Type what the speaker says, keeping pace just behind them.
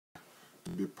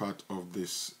be part of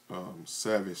this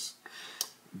service.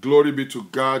 Glory be to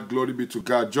God. Glory be to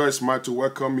God. Joy is mine to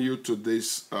welcome you to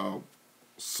this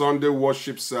Sunday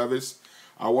worship service.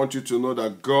 I want you to know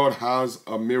that God has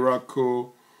a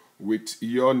miracle with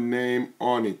your name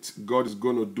on it. God is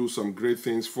going to do some great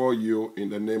things for you in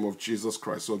the name of Jesus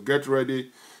Christ. So get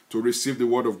ready to receive the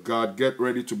word of God. Get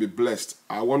ready to be blessed.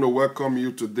 I want to welcome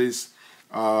you to this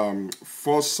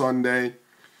first Sunday.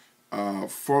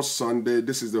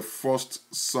 This is the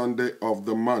first Sunday of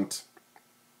the month.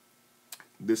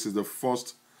 This is the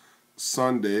first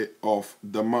Sunday of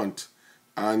the month.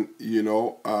 And, you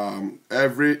know,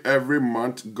 every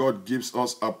month, God gives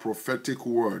us a prophetic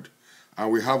word.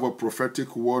 And we have a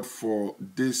prophetic word for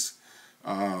this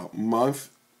month.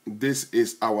 This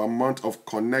is our month of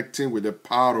connecting with the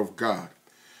power of God.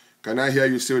 Can I hear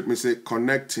you say with me? Say,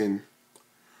 connecting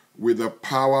with the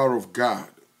power of God.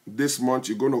 This month,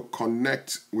 you're going to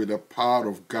connect with the power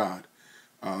of God.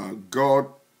 God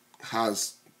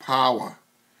has power.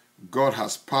 God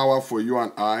has power for you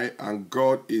and I, and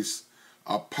God is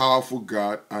a powerful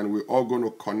God, and we're all going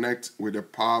to connect with the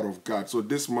power of God. So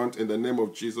this month, in the name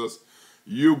of Jesus,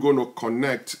 you're going to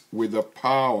connect with the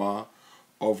power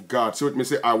of God. So let me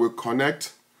say, I will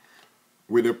connect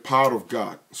with the power of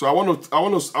God. So I want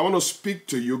to speak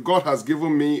to you. God has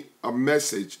given me a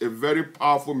message, a very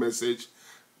powerful message,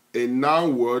 a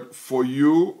noun word for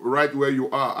you right where you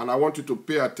are. And I want you to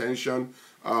pay attention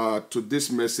to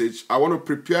this message. I want to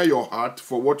prepare your heart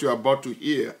for what you're about to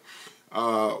hear.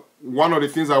 One of the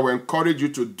things I will encourage you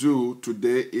to do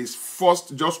today is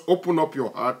first just open up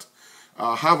your heart.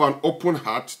 Have an open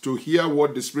heart to hear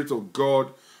what the Spirit of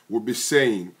God will be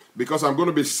saying. Because I'm going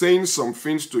to be saying some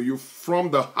things to you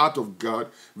from the heart of God.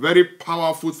 Very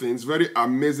powerful things, very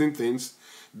amazing things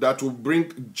that will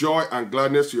bring joy and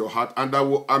gladness to your heart, and that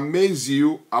will amaze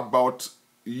you about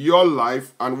your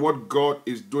life and what God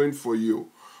is doing for you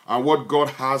and what God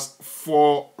has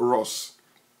for us.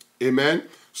 Amen.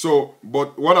 So,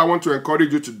 but what I want to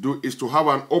encourage you to do is to have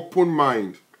an open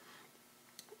mind,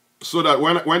 so that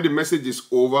when the message is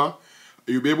over,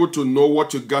 you'll be able to know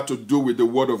what you got to do with the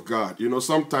word of God. You know,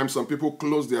 sometimes some people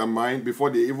close their mind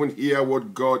before they even hear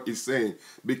what God is saying,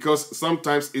 because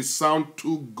sometimes it sounds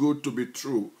too good to be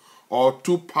true or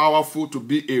too powerful to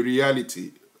be a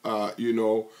reality.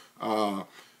 The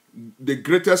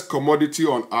greatest commodity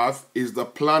on earth is the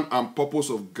plan and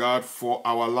purpose of God for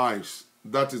our lives.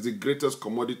 That is the greatest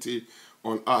commodity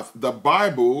on earth. The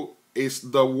Bible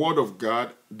is the word of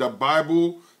God. The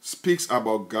Bible speaks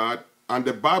about God. And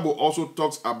the Bible also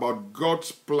talks about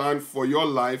God's plan for your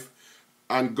life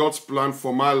and God's plan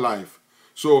for my life.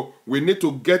 So we need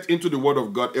to get into the word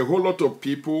of God. A whole lot of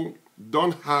people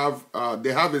don't have,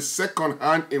 they have a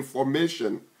second-hand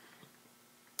information.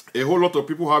 A whole lot of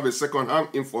people have a second-hand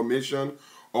information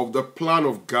of the plan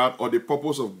of God or the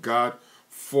purpose of God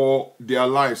for their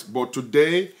lives. But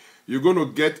today, you're going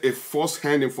to get a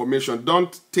first-hand information.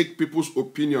 Don't take people's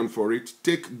opinion for it.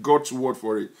 Take God's word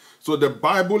for it. So the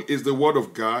Bible is the word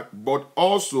of God, but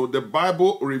also the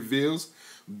Bible reveals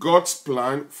God's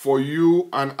plan for you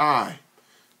and I.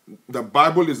 The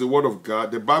Bible is the word of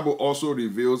God. The Bible also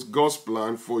reveals God's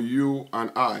plan for you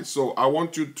and I. So I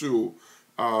want you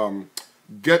to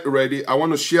get ready. I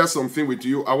want to share something with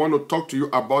you. I want to talk to you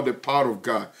about the power of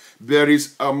God. There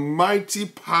is a mighty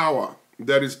power.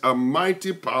 There is a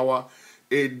mighty power,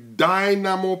 a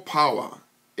dynamo power,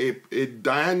 a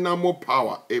dynamo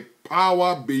power, a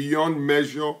power beyond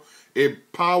measure, a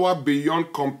power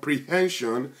beyond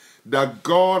comprehension that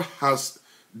God has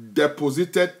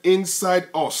deposited inside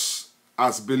us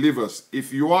as believers.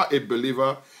 If you are a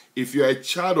believer, if you are a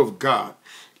child of God,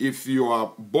 if you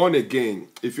are born again,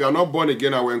 if you are not born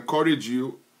again, I will encourage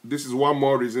you. This is one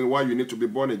more reason why you need to be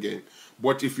born again.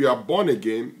 But if you are born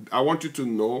again, I want you to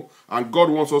know, and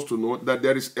God wants us to know, that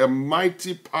there is a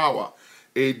mighty power,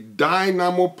 a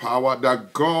dynamo power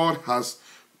that God has,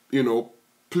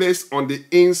 placed on the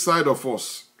inside of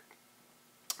us.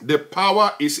 The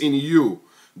power is in you.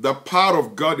 The power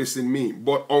of God is in me.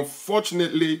 But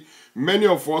unfortunately, many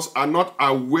of us are not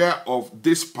aware of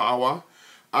this power,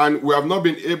 and we have not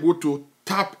been able to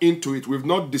tap into it. We've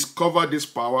not discovered this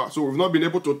power, so we've not been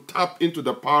able to tap into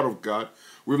the power of God.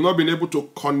 We've not been able to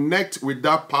connect with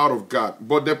that power of God.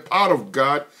 But the power of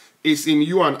God is in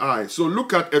you and I. So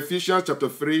look at Ephesians chapter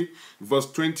 3, verse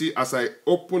 20, as I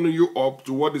open you up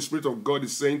to what the Spirit of God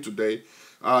is saying today.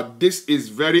 This is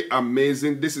very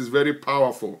amazing. This is very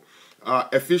powerful.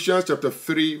 Ephesians chapter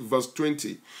 3, verse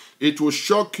 20. It will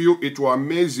shock you. It will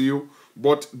amaze you.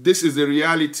 But this is the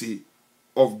reality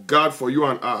of God for you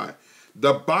and I.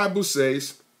 The Bible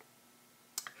says,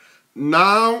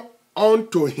 now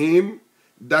unto him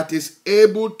that is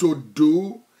able to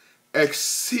do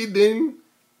exceeding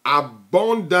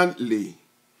abundantly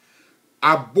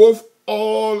above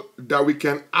all that we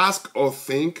can ask or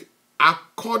think,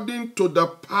 according to the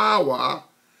power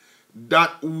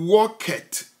that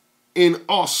worketh in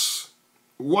us.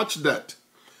 Watch that.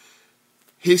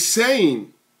 He's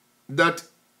saying that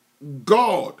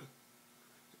God's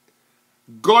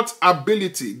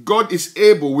ability, God is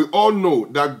able. We all know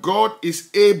that God is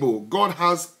able. God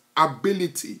has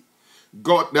ability.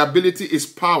 The ability is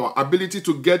power, ability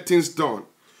to get things done.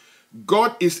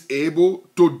 God is able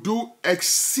to do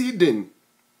exceeding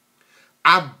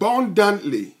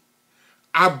abundantly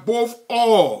above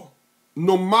all,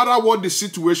 no matter what the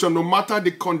situation, no matter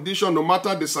the condition, no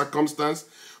matter the circumstance.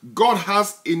 God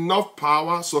has enough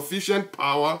power, sufficient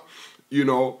power,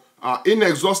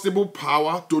 inexhaustible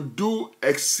power to do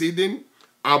exceeding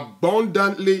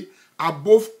abundantly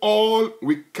above all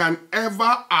we can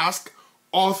ever ask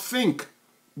or think.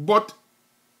 But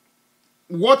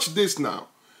watch this now.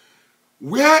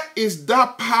 Where is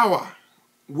that power?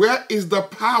 Where is the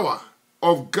power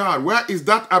of God? Where is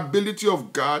that ability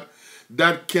of God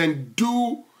that can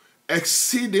do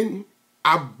exceeding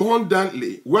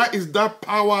abundantly? Where is that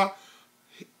power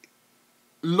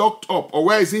locked up? Or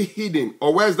where is it hidden?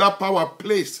 Or where is that power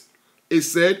placed? It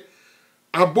said,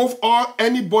 above all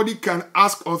anybody can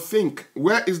ask or think.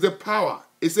 Where is the power?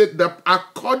 It said that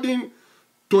according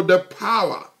to the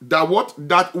power that what?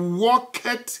 That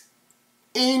worketh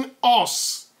in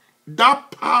us.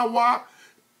 That power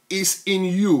is in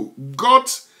you.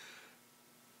 God's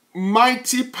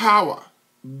mighty power,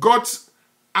 God's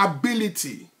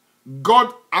ability,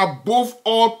 God above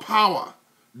all power,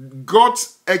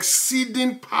 God's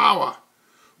exceeding power,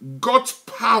 God's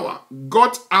power,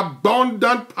 God's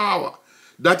abundant power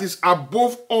that is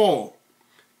above all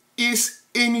is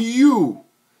in you.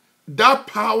 That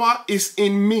power is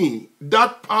in me.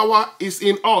 That power is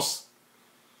in us.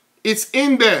 It's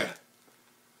in there.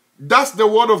 That's the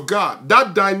word of God.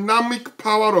 That dynamic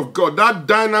power of God, that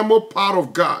dynamo power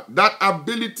of God, that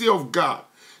ability of God,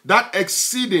 that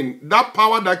exceeding, that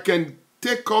power that can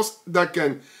take us, that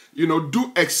can,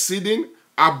 do exceeding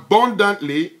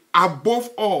abundantly above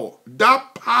all.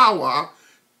 That power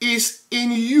is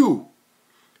in you.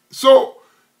 So,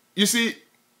 you see,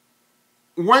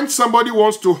 when somebody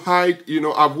wants to hide,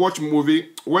 I've watched movie,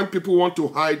 when people want to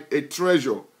hide a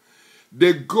treasure,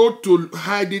 they go to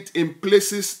hide it in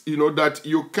places, that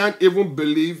you can't even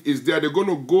believe is there. They're going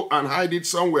to go and hide it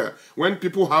somewhere. When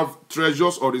people have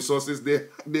treasures or resources,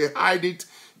 they hide it,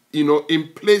 in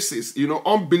places,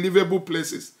 unbelievable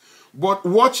places. But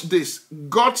watch this.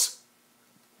 God's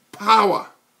power,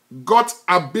 God's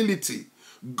ability,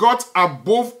 God's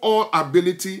above all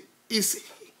ability is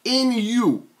in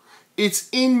you. It's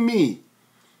in me.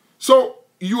 So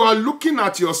you are looking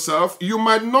at yourself. You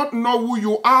might not know who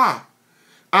you are.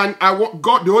 And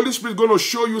God, the Holy Spirit is going to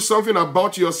show you something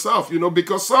about yourself,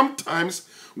 because sometimes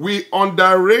we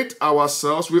underrate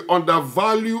ourselves, we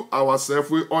undervalue ourselves,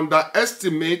 we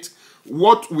underestimate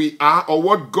what we are or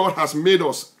what God has made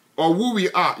us or who we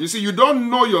are. You see, you don't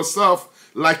know yourself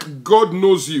like God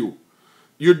knows you.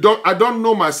 I don't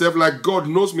know myself like God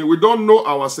knows me. We don't know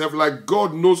ourselves like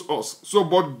God knows us. So,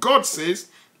 but God says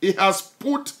He has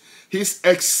put His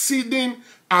exceeding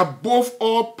above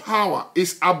all power,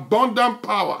 His abundant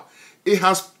power. He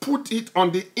has put it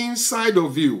on the inside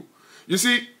of you. You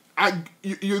see,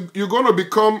 you're going to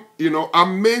become,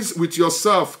 amazed with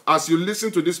yourself as you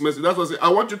listen to this message. That's what I say. I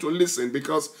want you to listen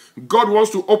because God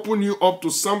wants to open you up to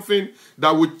something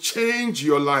that will change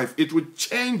your life. It will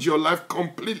change your life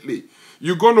completely.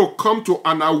 You're going to come to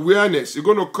an awareness. You're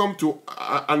going to come to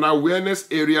an awareness,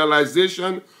 a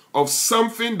realization of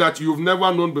something that you've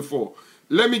never known before.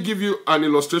 Let me give you an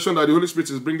illustration that the Holy Spirit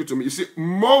is bringing to me. You see,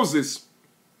 Moses,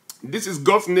 this is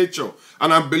God's nature.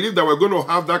 And I believe that we're going to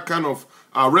have that kind of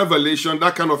revelation,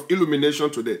 that kind of illumination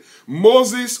today.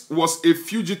 Moses was a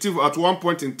fugitive at one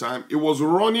point in time. He was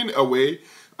running away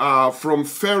from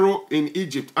Pharaoh in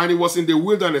Egypt. And he was in the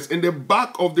wilderness, in the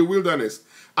back of the wilderness.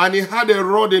 And he had a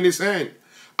rod in his hand.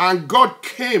 And God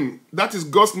came. That is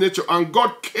God's nature. And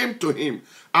God came to him.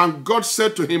 And God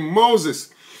said to him,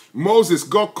 Moses, Moses,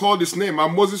 God called his name,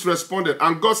 and Moses responded.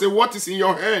 And God said, what is in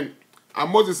your hand?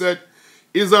 And Moses said,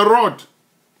 it's a rod.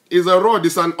 It's a rod.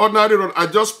 It's an ordinary rod. I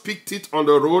just picked it on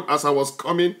the road as I was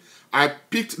coming. I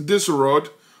picked this rod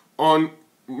on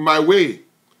my way.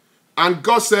 And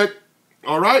God said,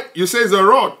 all right, you say it's a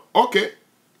rod. Okay,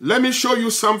 let me show you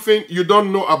something you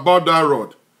don't know about that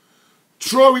rod.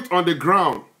 Throw it on the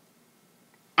ground.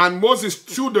 And Moses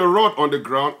threw the rod on the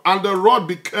ground, and the rod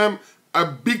became a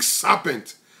big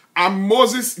serpent. And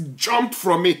Moses jumped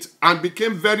from it and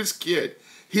became very scared.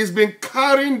 He's been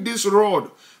carrying this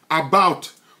rod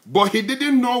about, but he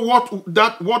didn't know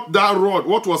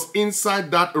what was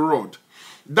inside that rod.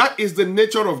 That is the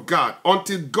nature of God.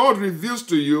 Until God reveals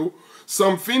to you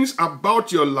some things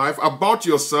about your life, about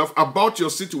yourself, about your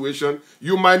situation,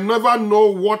 you might never know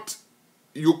what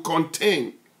you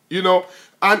contain,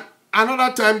 And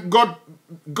another time, God,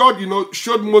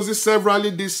 showed Moses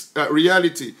severally this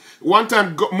reality. One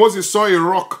time, Moses saw a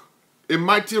rock, a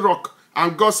mighty rock,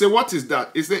 and God said, "What is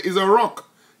that?" He said, "It's a rock.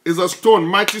 It's a stone,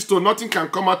 mighty stone. Nothing can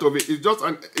come out of it. It's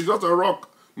just a rock,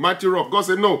 mighty rock." God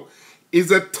said, "No,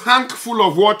 it's a tank full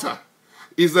of water.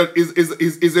 It's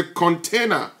a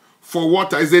container for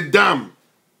water. It's a dam."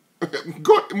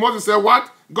 Moses said, "What?"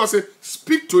 God said,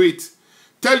 "Speak to it.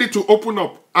 Tell it to open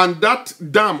up." And that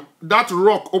dam, that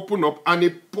rock opened up and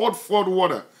it poured forth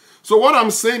water. So what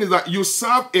I'm saying is that you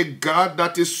serve a God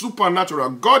that is supernatural.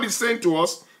 God is saying to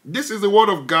us, this is the word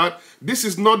of God. This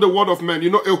is not the word of man.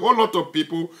 A whole lot of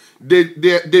people,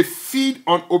 they feed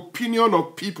on opinion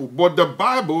of people. But the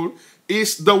Bible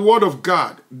is the word of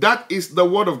God. That is the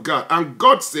word of God. And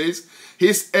God says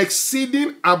his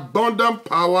exceeding abundant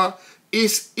power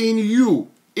is in you,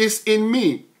 is in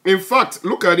me. In fact,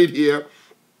 look at it here.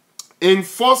 In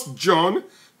 1 John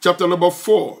chapter number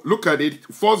 4, look at it,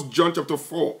 1 John chapter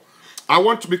 4.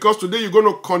 Because today you're going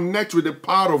to connect with the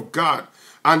power of God,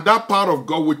 and that power of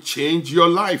God will change your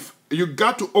life. You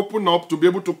got to open up to be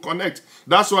able to connect.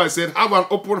 That's why I said, have an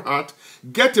open heart,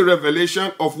 get a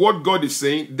revelation of what God is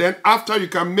saying, then after you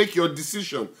can make your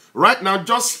decision. Right now,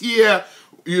 just hear,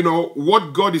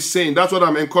 what God is saying. That's what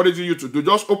I'm encouraging you to do.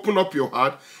 Just open up your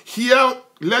heart, hear,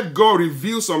 let God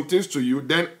reveal some things to you.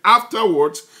 Then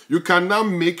afterwards, you can now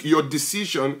make your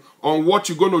decision on what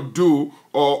you're going to do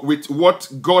or with what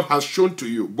God has shown to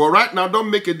you. But right now, don't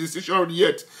make a decision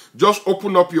yet. Just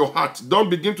open up your heart. Don't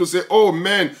begin to say, "Oh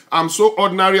man, I'm so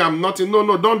ordinary, I'm nothing."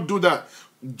 No, don't do that.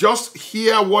 Just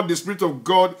hear what the Spirit of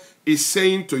God is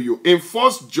saying to you. In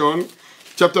 1 John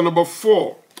chapter number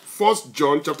 4, 1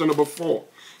 John chapter number 4,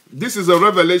 this is a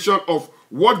revelation of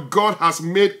what God has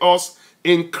made us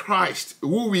in Christ,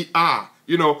 who we are.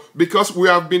 Because we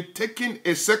have been taking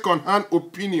a second-hand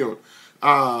opinion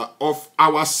of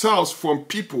ourselves from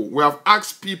people. We have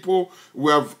asked people,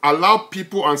 we have allowed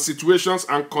people and situations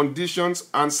and conditions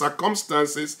and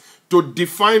circumstances to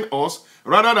define us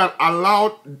rather than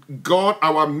allow God,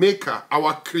 our maker,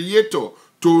 our creator,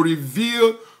 to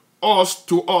reveal us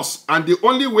to us. And the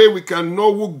only way we can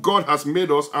know who God has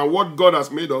made us and what God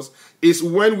has made us is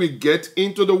when we get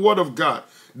into the Word of God.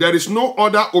 There is no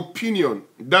other opinion.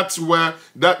 That's where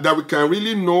that we can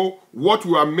really know what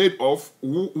we are made of,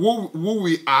 who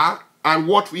we are, and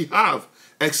what we have,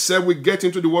 except we get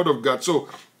into the Word of God. So,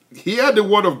 hear the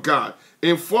Word of God.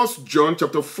 In 1 John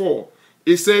chapter 4,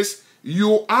 it says,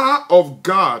 "You are of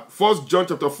God." 1 John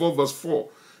chapter 4, verse 4.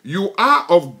 "You are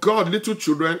of God, little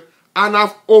children, and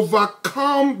have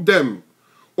overcome them."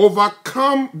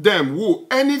 Overcome them. Who?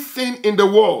 Anything in the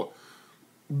world.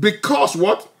 Because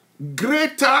what?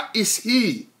 Greater is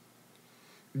he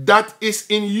that is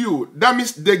in you. That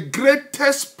means the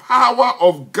greatest power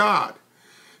of God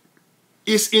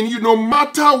is in you. No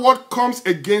matter what comes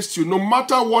against you, no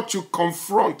matter what you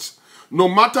confront, no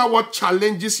matter what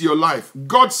challenges your life,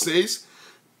 God says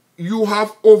you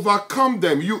have overcome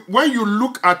them. When you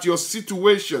look at your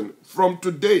situation from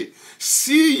today,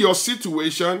 see your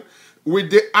situation with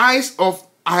the eyes of,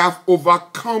 I have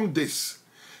overcome this.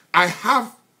 I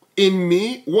have in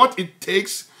me what it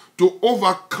takes to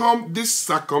overcome this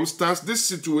circumstance, this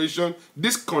situation,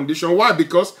 this condition. Why?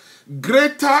 Because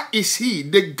greater is he,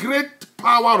 the great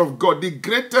power of God, the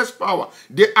greatest power,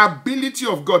 the ability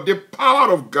of God, the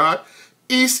power of God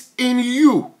is in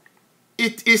you.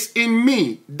 It is in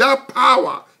me. That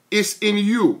power is in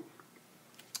you.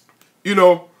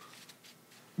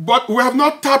 But we have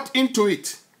not tapped into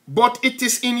it. But it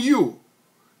is in you.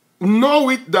 Know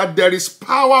it that there is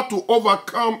power to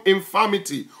overcome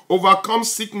infirmity, overcome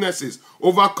sicknesses,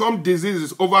 overcome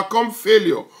diseases, overcome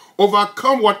failure,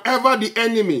 overcome whatever the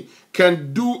enemy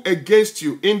can do against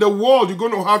you. In the world, you're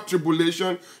going to have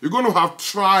tribulation, you're going to have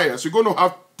trials, you're going to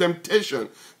have temptation.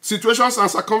 Situations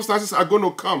and circumstances are going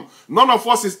to come. None of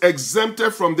us is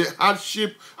exempted from the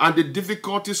hardship and the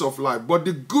difficulties of life. But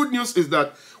the good news is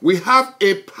that we have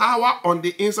a power on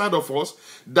the inside of us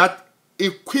that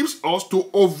equips us to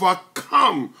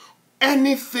overcome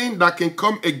anything that can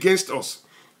come against us.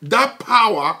 That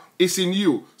power is in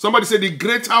you. Somebody say the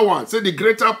greater one. Say the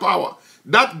greater power.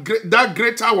 That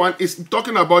greater one is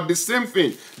talking about the same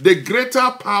thing. The greater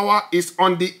power is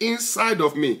on the inside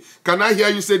of me. Can I hear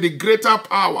you say the greater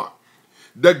power?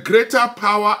 The greater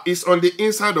power is on the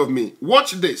inside of me.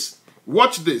 Watch this.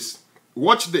 Watch this.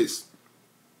 Watch this.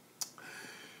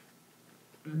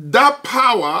 That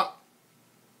power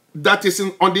that is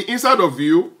on the inside of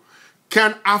you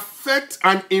can affect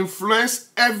and influence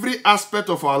every aspect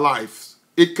of our lives.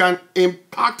 It can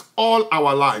impact all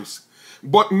our lives.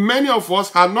 But many of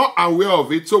us are not aware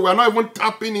of it, so we're not even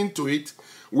tapping into it.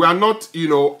 We are not,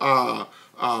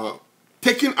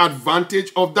 taking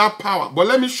advantage of that power. But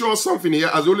let me show us something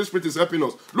here as the Holy Spirit is helping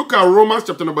us. Look at Romans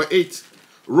chapter number 8.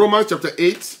 Romans chapter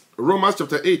 8. Romans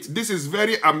chapter 8. This is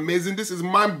very amazing. This is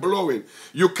mind-blowing.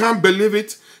 You can't believe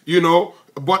it,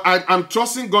 but I'm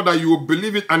trusting God that you will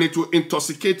believe it and it will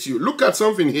intoxicate you. Look at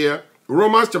something here.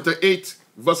 Romans chapter 8,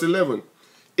 verse 11.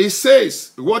 It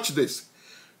says, watch this.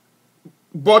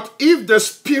 But if the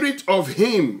spirit of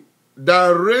him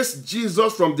that raised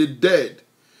Jesus from the dead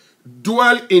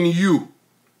dwell in you,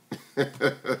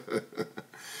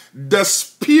 the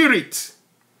spirit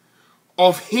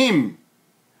of him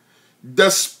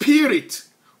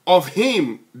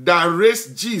that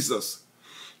raised Jesus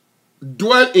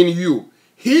dwell in you,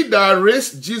 he that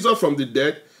raised Jesus from the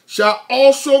dead shall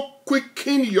also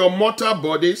quicken your mortal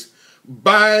bodies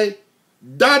by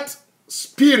that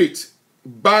spirit,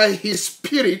 by his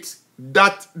spirit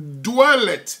that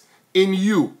dwelleth in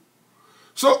you.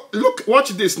 So look, watch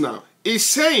this now. It's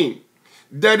saying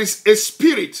there is a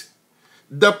spirit,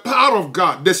 the power of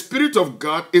God. The spirit of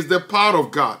God is the power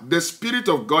of God. The spirit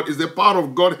of God is the power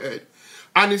of Godhead.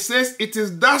 And it says it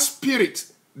is that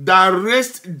spirit that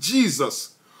raised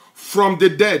Jesus from the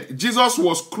dead. Jesus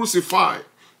was crucified.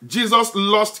 Jesus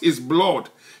lost his blood.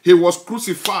 He was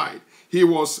crucified. He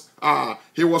was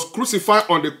crucified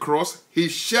on the cross. He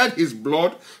shed his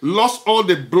blood, lost all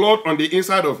the blood on the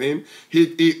inside of him.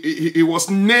 He was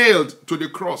nailed to the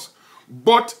cross.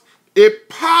 But a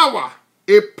power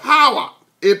of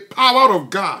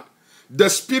God, the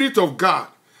Spirit of God,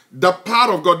 the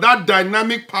power of God, that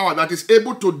dynamic power that is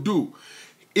able to do,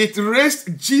 it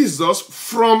raised Jesus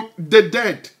from the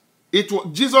dead.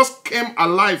 Jesus came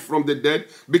alive from the dead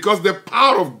because the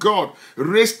power of God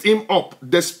raised him up.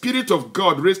 The Spirit of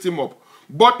God raised him up.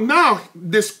 But now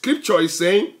the scripture is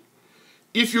saying,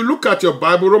 if you look at your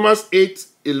Bible, Romans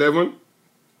 8:11,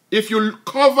 if you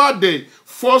cover the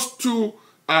first two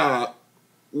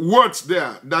words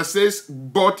there that says,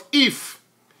 but if,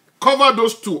 cover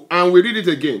those two and we read it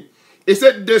again. It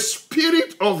said, the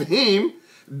spirit of him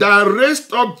that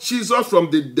raised up Jesus from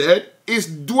the dead is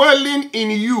dwelling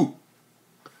in you.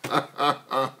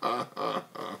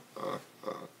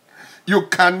 You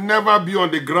can never be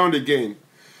on the ground again.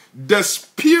 The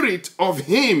spirit of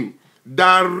him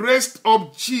that raised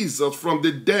up Jesus from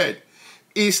the dead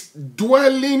is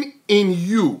dwelling in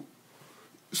you.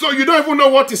 So you don't even know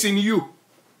what is in you.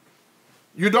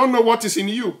 You don't know what is in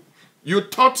you. You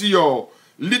thought your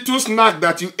little snack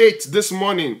that you ate this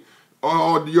morning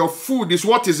or your food is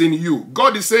what is in you.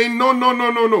 God is saying, no, no,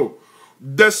 no, no, no.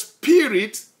 The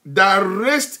spirit that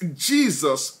raised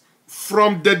Jesus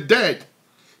from the dead,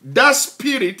 that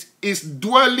spirit is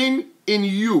dwelling in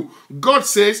you. God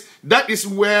says that is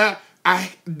where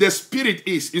the spirit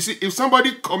is. You see, if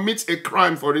somebody commits a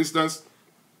crime, for instance,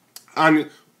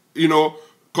 and,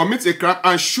 commits a crime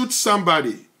and shoots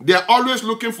somebody, they are always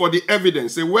looking for the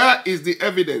evidence. Say, where is the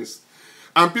evidence?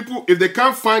 And people, if they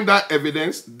can't find that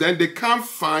evidence, then they can't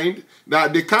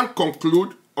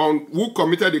conclude on who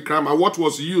committed the crime and what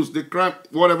was used, the crime,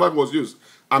 whatever was used.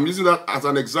 I'm using that as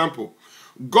an example.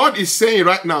 God is saying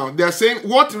right now, they're saying,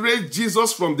 what raised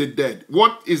Jesus from the dead?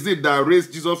 What is it that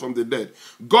raised Jesus from the dead?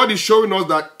 God is showing us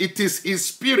that it is his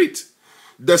spirit,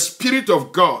 the spirit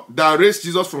of God that raised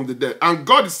Jesus from the dead. And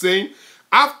God is saying,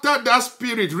 after that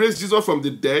spirit raised Jesus from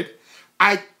the dead,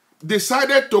 I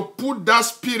decided to put that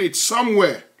spirit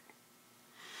somewhere.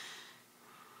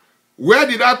 Where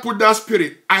did I put that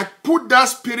spirit? I put that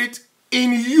spirit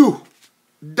in you.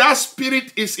 That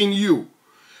spirit is in you.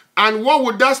 And what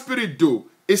would that spirit do?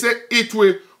 It said it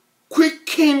will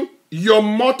quicken your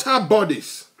mortal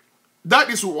bodies. That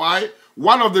is why,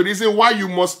 one of the reasons why you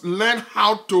must learn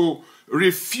how to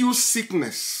refuse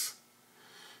sickness.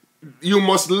 You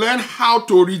must learn how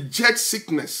to reject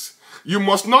sickness. You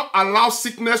must not allow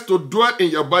sickness to dwell in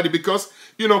your body because,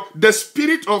 the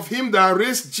spirit of him that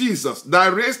raised Jesus,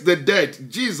 that raised the dead,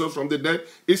 Jesus from the dead,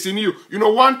 is in you.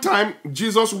 One time,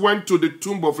 Jesus went to the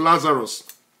tomb of Lazarus.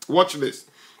 Watch this.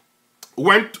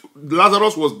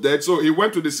 Lazarus was dead, so he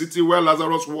went to the city where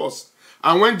Lazarus was.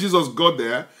 And when Jesus got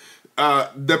there,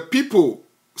 the people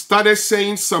started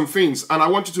saying some things, and I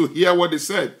want you to hear what they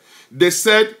said. They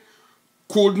said,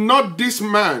 could not this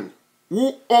man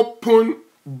who opened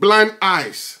blind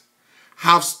eyes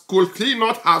could he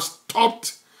not have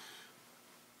stopped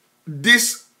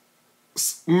this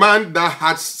man that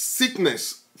had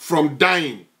sickness from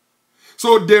dying?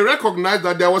 So they recognized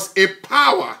that there was a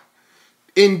power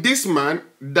in this man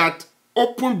that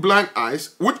opened blind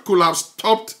eyes, which could have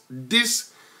stopped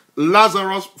this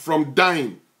Lazarus from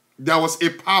dying. There was a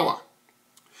power.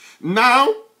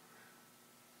 Now,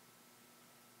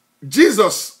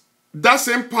 Jesus, that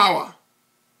same power,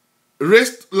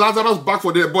 raised Lazarus back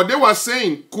for the dead. But they were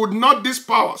saying, could not this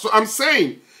power? So I'm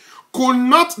saying, could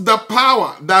not the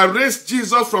power that raised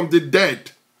Jesus from the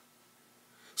dead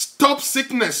stop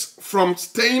sickness from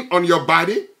staying on your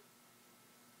body?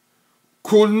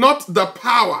 Could not the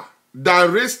power that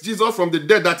raised Jesus from the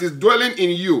dead that is dwelling in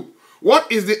you,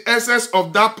 what is the essence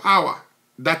of that power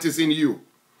that is in you?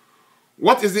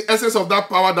 What is the essence of that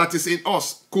power that is in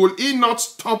us? Could he not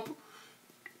stop?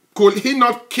 Could he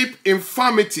not keep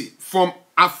infirmity from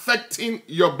affecting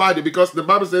your body? Because the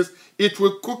Bible says it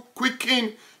will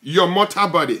quicken your mortal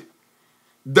body.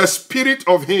 The spirit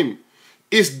of him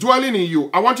is dwelling in you.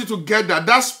 I want you to get that.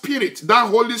 That spirit, that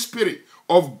Holy Spirit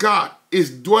of God is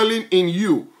dwelling in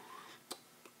you.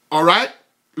 All right?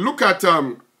 Look at,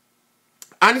 and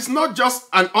it's not just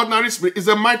an ordinary spirit, it's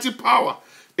a mighty power.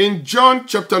 In John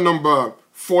chapter number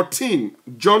 14,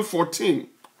 John 14,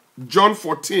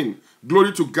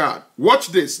 glory to God. Watch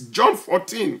this, John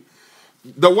 14.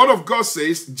 The word of God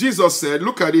says, Jesus said,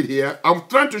 look at it here. I'm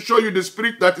trying to show you the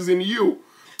spirit that is in you,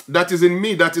 that is in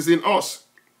me, that is in us.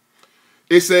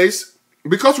 It says,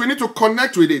 because we need to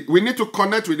connect with it. We need to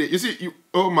connect with it. You see,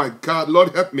 oh my God,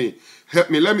 Lord, help me. Help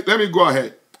me. Let me go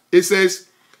ahead. It says,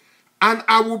 and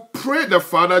I will pray the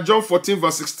Father, John 14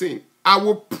 verse 16. I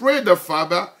will pray the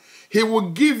Father, he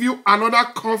will give you another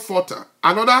comforter,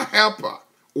 another helper,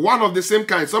 one of the same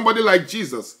kind, somebody like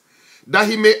Jesus, that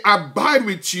he may abide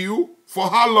with you for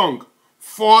how long?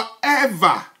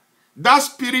 Forever. That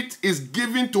spirit is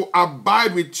given to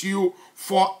abide with you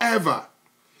forever.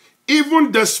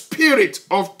 Even the spirit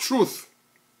of truth,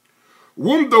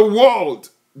 whom the world,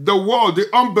 the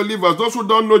unbelievers, those who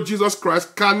don't know Jesus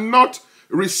Christ, cannot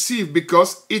receive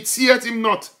because it seeth him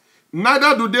not.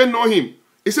 Neither do they know him.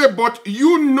 He said, but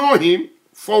you know him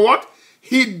for what?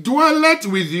 He dwelleth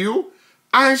with you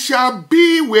and shall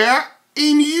be where?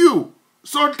 In you.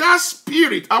 So that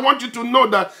spirit, I want you to know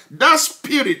that that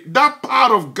spirit, that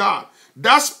power of God,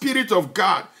 that spirit of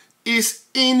God is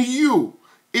in you.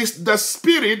 It's the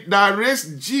spirit that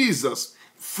raised Jesus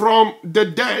from the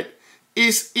dead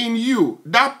is in you.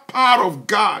 That power of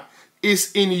God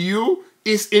is in you,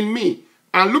 is in me.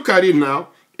 And look at it now.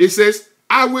 It says,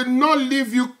 I will not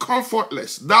leave you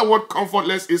comfortless. That word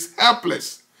comfortless is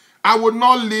helpless. I will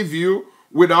not leave you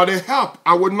without a help.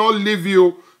 I will not leave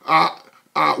you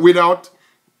without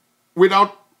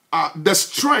the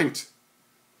strength.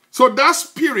 So that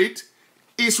spirit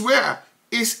is where?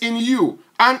 Is in you.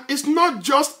 And it's not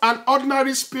just an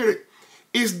ordinary spirit.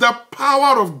 It's the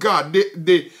power of God,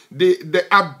 the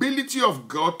ability of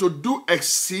God to do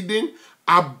exceeding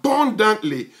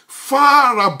abundantly,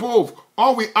 far above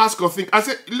all we ask or think. I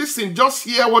said, listen, just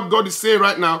hear what God is saying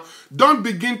right now. Don't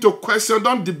begin to question,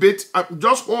 don't debate.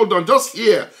 Just hold on, just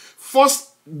hear. First,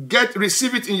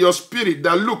 receive it in your spirit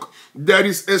that look, there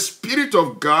is a spirit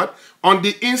of God on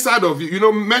the inside of you. You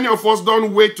know, many of us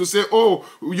don't wait to say, oh,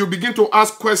 you begin to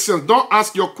ask questions. Don't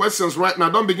ask your questions right now.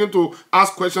 Don't begin to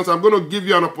ask questions. I'm going to give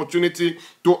you an opportunity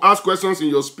to ask questions in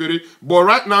your spirit. But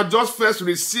right now, just first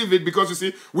receive it, because you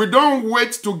see, we don't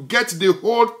wait to get the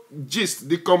whole gist,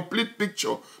 the complete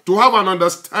picture, to have an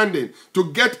understanding,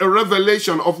 to get a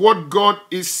revelation of what God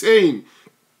is saying.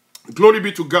 Glory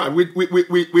be to God.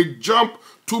 We jump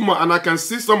too much, and I can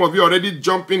see some of you already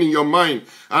jumping in your mind,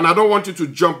 and I don't want you to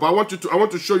jump. I want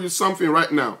to show you something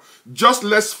right now. Just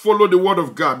let's follow the word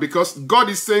of God, because God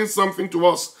is saying something to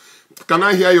us. Can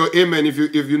I hear your amen if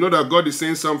you know that God is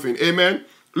saying something? Amen.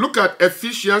 Look at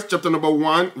Ephesians chapter number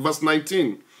 1 verse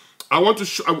 19. I want to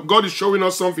show, God is showing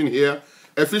us something here.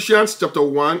 Ephesians chapter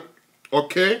 1,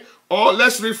 okay? Or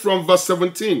let's read from verse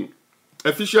 17.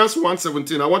 Ephesians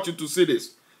 1:17. I want you to see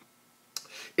this.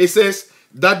 It says,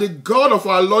 that the God of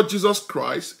our Lord Jesus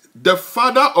Christ, the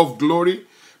Father of glory,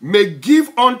 may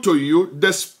give unto you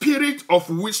the spirit of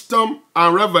wisdom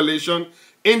and revelation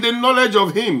in the knowledge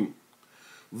of him.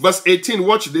 Verse 18,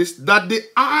 watch this. That the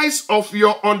eyes of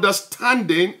your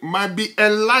understanding might be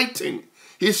enlightened.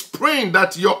 He's praying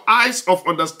that your eyes of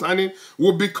understanding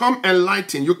will become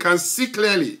enlightened. You can see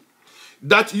clearly.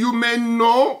 That you may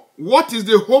know what is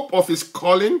the hope of his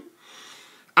calling,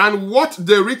 and what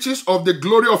the riches of the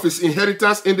glory of his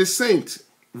inheritance in the saints.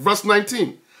 Verse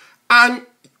 19. And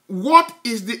what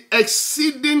is the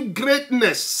exceeding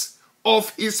greatness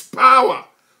of his power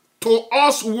to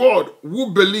us what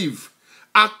who believe,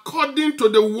 according to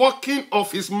the working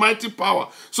of his mighty power.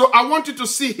 So I want you to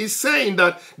see, he's saying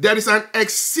that there is an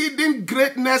exceeding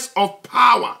greatness of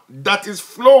power that is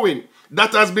flowing,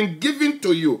 that has been given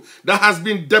to you, that has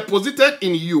been deposited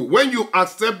in you. When you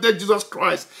accepted Jesus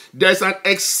Christ, there is an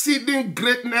exceeding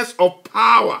greatness of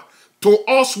power to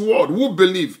us what who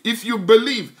believe. If you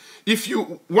believe,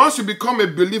 once you become a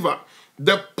believer,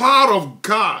 the power of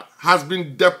God has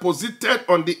been deposited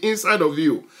on the inside of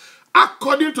you,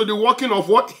 according to the working of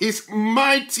what? His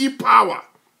mighty power.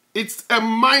 It's a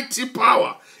mighty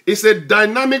power. It's a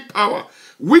dynamic power,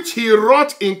 which he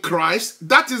wrought in Christ.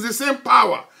 That is the same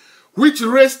power which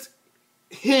raised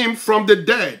him from the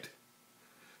dead.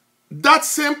 That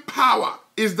same power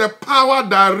is the power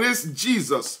that raised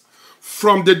Jesus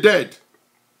from the dead.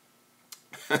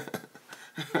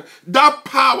 That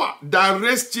power that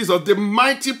raised Jesus, the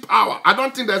mighty power. I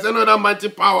don't think there's any other mighty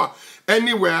power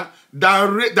anywhere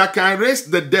that can raise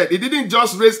the dead. He didn't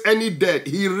just raise any dead.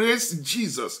 He raised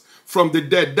Jesus from the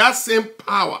dead. That same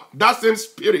power, that same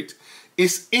spirit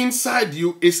is inside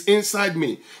you, is inside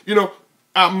me. You know,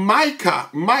 Micah,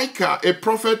 a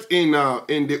prophet in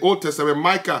the Old Testament,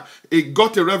 Micah, he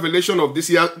got a revelation of this.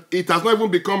 It has not even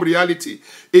become reality.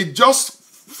 It just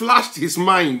flashed his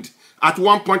mind at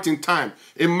one point in time.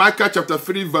 In Micah chapter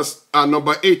 3, verse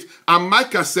number 8. And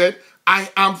Micah said, I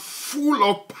am full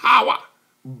of power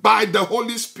by the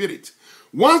Holy Spirit.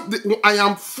 I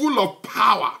am full of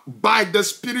power by the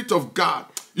Spirit of God.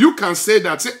 You can say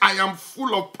that. Say, I am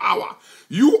full of power.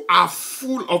 You are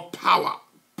full of power.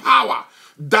 Power.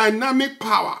 Dynamic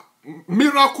power.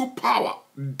 Miracle power.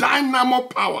 Dynamo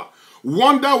power.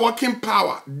 Wonder-working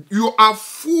power. You are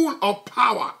full of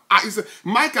power.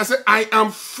 Micah said, I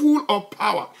am full of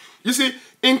power. You see,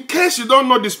 in case you don't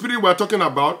know the spirit we're talking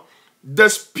about, the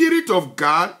Spirit of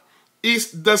God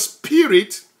is the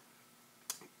spirit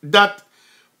that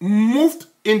moved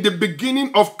in the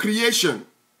beginning of creation.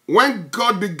 When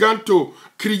God began to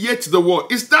create the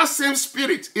world, it's that same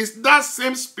spirit. It's that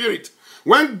same spirit.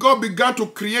 When God began to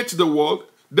create the world,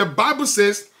 the Bible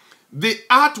says, the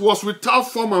earth was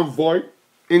without form and void,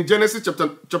 in Genesis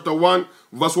chapter 1,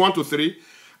 verse 1 to 3.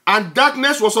 And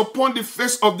darkness was upon the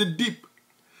face of the deep.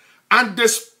 And the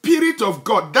Spirit of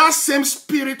God, that same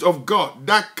Spirit of God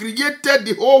that created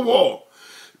the whole world,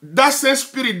 that same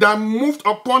Spirit that moved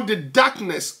upon the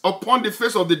darkness, upon the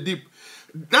face of the deep,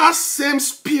 that same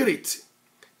Spirit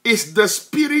is the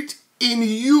Spirit in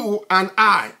you and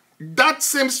I. That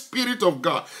same Spirit of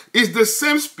God is the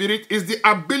same Spirit, is the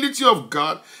ability of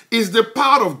God, is the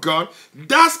power of God.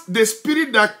 That's the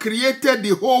Spirit that created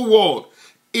the whole world.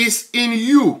 Is in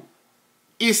you,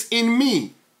 is in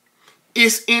me,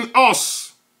 is in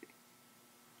us.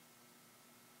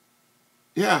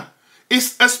 Yeah.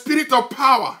 It's a spirit of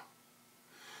power.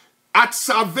 At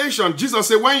salvation, Jesus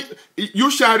said, when you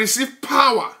shall receive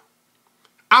power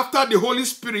after the Holy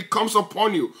Spirit comes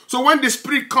upon you. So when the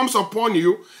Spirit comes upon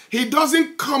you, he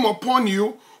doesn't come upon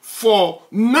you for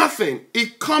nothing.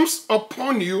 It comes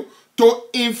upon you to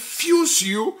infuse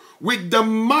you with the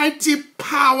mighty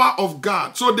power of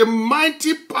God. So the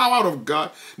mighty power of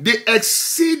God, the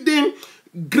exceeding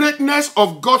greatness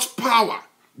of God's power,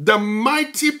 the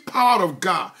mighty power of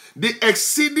God, the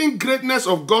exceeding greatness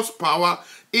of God's power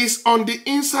is on the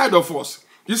inside of us.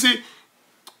 You see,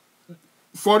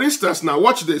 for instance, now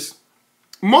watch this.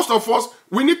 Most of us,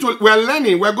 we're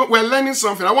learning. We're learning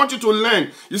something. I want you to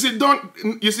learn. You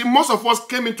see, most of us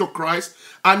came into Christ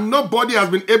and nobody has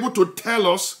been able to tell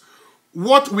us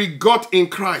what we got in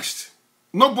Christ.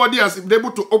 Nobody has been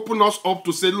able to open us up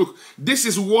to say, look, this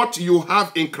is what you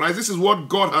have in Christ. This is what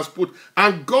God has put.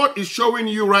 And God is showing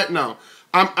you right now.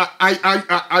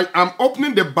 I'm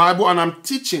opening the Bible and I'm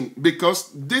teaching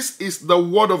because this is the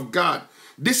word of God.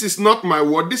 This is not my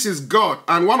word. This is God.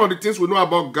 And one of the things we know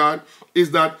about God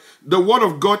is that the word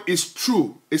of God is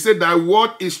true. It said that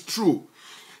word is true.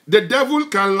 The devil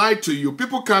can lie to you.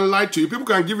 People can lie to you. People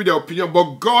can give you their opinion,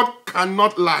 but God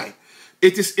cannot lie.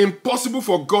 It is impossible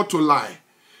for God to lie.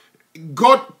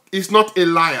 God is not a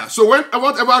liar. So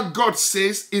whatever God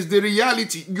says is the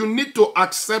reality. You need to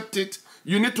accept it.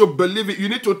 You need to believe it. You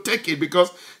need to take it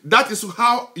because that is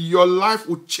how your life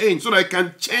will change so that it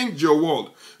can change your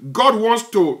world. God wants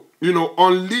to,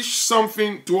 unleash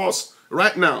something to us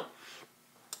right now.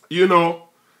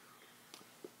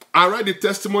 I read the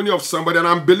testimony of somebody and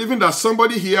I'm believing that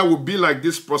somebody here will be like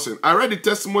this person. I read the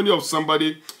testimony of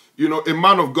somebody, a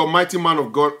man of God, mighty man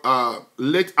of God,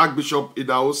 late Archbishop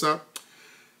Idahosa.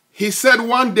 He said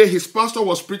one day his pastor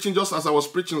was preaching just as I was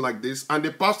preaching like this, and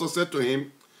the pastor said to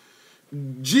him,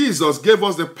 Jesus gave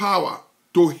us the power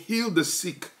to heal the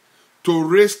sick, to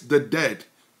raise the dead,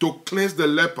 to cleanse the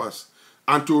lepers,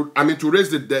 and to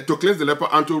raise the dead, to cleanse the leper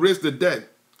and to raise the dead.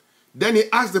 Then he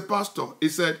asked the pastor, he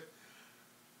said,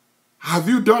 have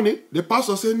you done it? The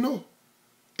pastor said, no.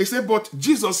 He said, but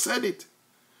Jesus said it.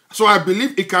 So I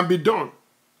believe it can be done.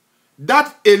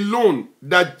 That alone,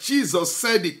 that Jesus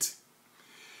said it,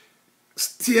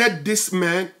 steered this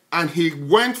man, and he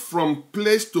went from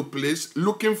place to place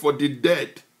looking for the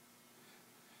dead.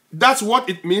 That's what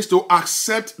it means to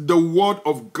accept the word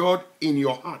of God in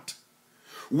your heart.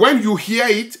 When you hear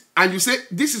it and you say,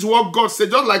 this is what God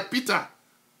said, just like Peter.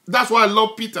 That's why I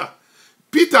love Peter.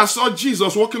 Peter saw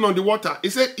Jesus walking on the water. He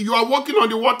said, you are walking on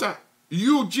the water.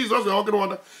 You, Jesus, are walking on the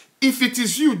water. If it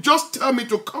is you, just tell me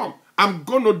to come. I'm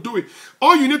going to do it.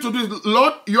 All you need to do is,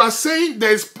 Lord, you are saying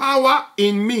there is power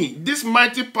in me. This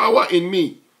mighty power in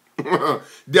me.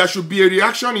 There should be a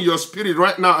reaction in your spirit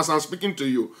right now as I'm speaking to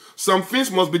you. Some things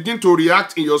must begin to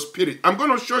react in your spirit. I'm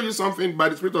going to show you something by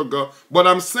the Spirit of God, but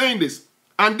I'm saying this.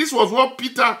 And this was what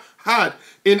Peter had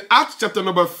in Acts chapter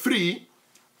number 3.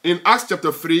 In Acts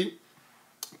chapter 3,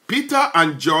 Peter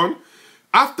and John,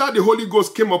 after the Holy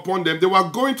Ghost came upon them, they were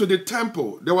going to the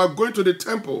temple. They were going to the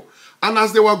temple. And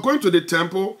as they were going to the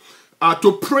temple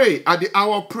to pray at the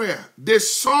hour of prayer, they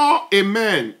saw a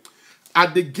man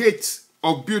at the gate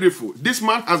of Beautiful. This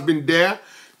man has been there,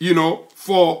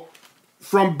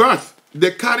 from birth.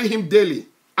 They carry him daily.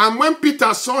 And when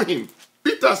Peter saw him,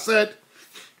 Peter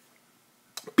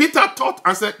thought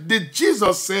and said, did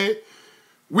Jesus say,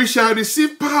 we shall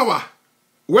receive power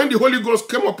when the Holy Ghost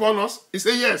came upon us? He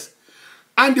said, yes.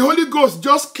 And the Holy Ghost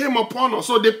just came upon us.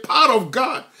 So the power of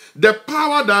God, the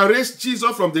power that raised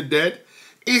Jesus from the dead,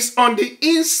 is on the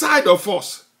inside of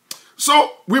us.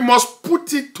 So we must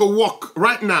put it to work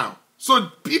right now. So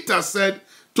Peter said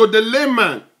to the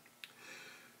layman,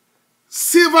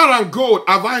 silver and gold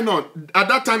have I not. At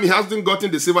that time, he hasn't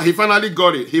gotten the silver. He finally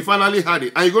got it. He finally had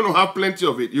it. And you're going to have plenty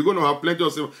of it. You're going to have plenty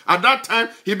of silver. At that time,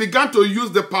 he began to use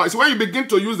the power. So when you begin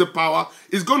to use the power,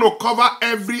 it's going to cover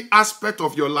every aspect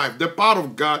of your life. The power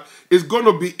of God is going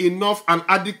to be enough and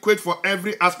adequate for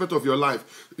every aspect of your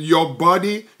life. Your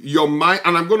body, your mind,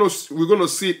 and we're going to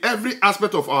see every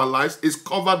aspect of our lives is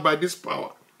covered by this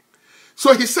power.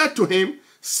 So he said to him,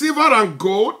 silver and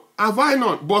gold have I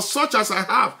not, but such as I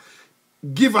have,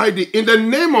 give I thee. In the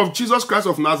name of Jesus Christ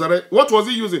of Nazareth, what was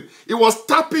he using? He was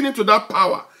tapping into that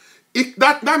power.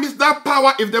 That means that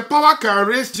power, if the power can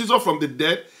raise Jesus from the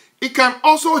dead, it can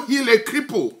also heal a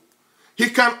cripple. He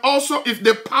can also, if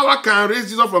the power can raise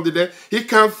Jesus from the dead, he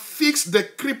can fix the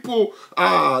cripple,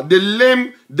 the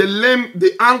lame,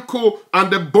 the ankle,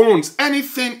 and the bones.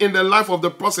 Anything in the life of the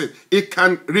person, it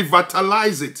can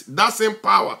revitalize it. That same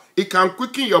power. It can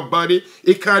quicken your body.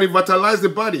 It can revitalize the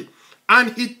body.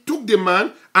 And he took the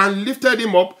man and lifted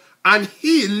him up, and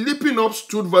he, leaping up,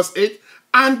 stood, verse 8,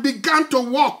 and began to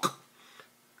walk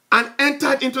and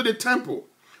entered into the temple.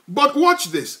 But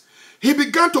watch this. He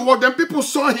began to walk. Then people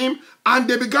saw him and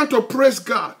they began to praise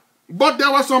God. But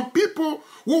there were some people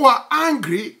who were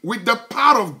angry with the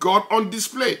power of God on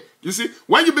display. You see,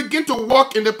 when you begin to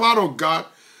walk in the power of God,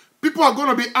 people are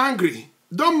going to be angry.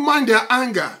 Don't mind their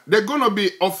anger. They're going to be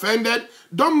offended.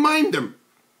 Don't mind them.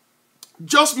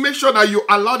 Just make sure that you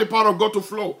allow the power of God to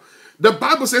flow. The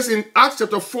Bible says in Acts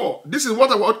chapter 4, this is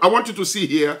what I want you to see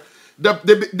here.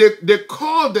 They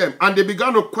called them and they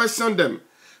began to question them.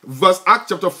 Acts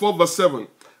chapter 4, verse 7.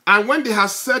 And when they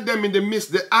had set them in the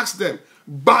midst, they asked them,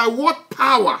 by what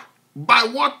power,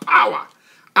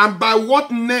 and by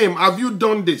what name have you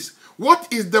done this? What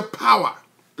is the power?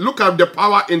 Look at the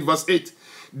power in verse 8.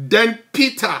 Then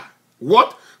Peter,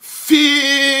 what?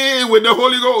 Filled with the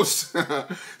Holy Ghost.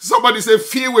 Somebody say,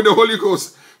 filled with the Holy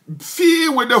Ghost.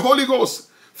 Filled with the Holy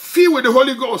Ghost. Filled with the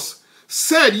Holy Ghost.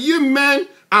 Said, ye men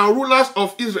and rulers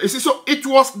of Israel. You see, so it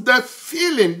was the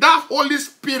feeling, that Holy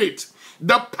Spirit.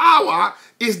 The power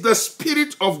is the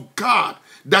Spirit of God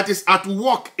that is at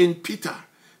work in Peter.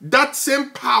 That same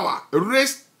power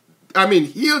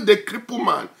healed the crippled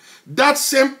man. That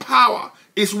same power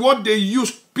is what they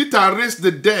used. Peter raised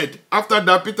the dead. After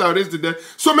that, Peter raised the dead.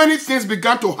 So many things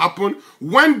began to happen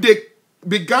when they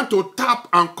began to tap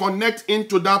and connect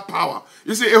into that power.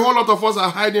 You see, a whole lot of us are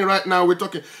hiding right now. We're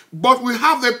talking. But we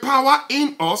have the power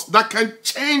in us that can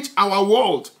change our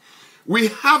world. We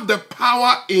have the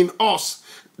power in us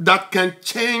that can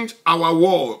change our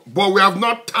world. But we have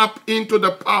not tapped into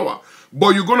the power. But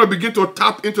you're going to begin to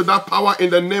tap into that power in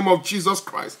the name of Jesus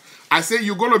Christ. I say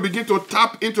you're going to begin to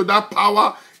tap into that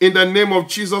power in the name of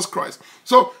Jesus Christ.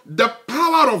 So the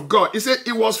power of God, he said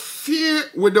it was filled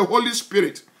with the Holy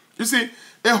Spirit. You see,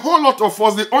 a whole lot of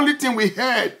us, the only thing we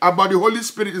heard about the Holy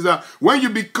Spirit is that when you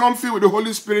become filled with the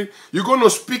Holy Spirit, you're going to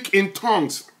speak in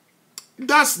tongues.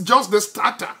 That's just the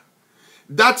starter.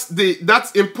 That's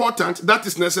important, that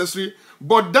is necessary,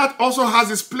 but that also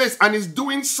has its place and is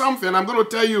doing something. I'm going to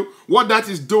tell you what that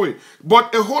is doing.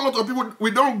 But a whole lot of people,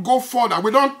 we don't go further.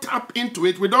 We don't tap into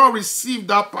it. We don't receive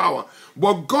that power.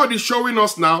 But God is showing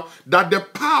us now that the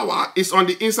power is on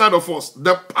the inside of us.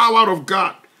 The power of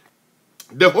God.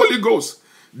 The Holy Ghost.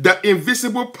 The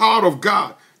invisible power of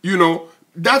God. You know,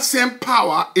 that same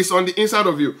power is on the inside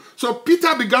of you. So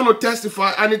Peter began to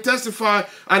testify, and he testified,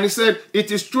 and he said,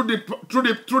 it is through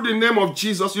the name of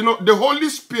Jesus. You know, the Holy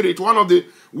Spirit, one of the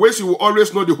ways you will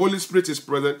always know the Holy Spirit is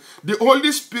present, the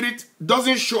Holy Spirit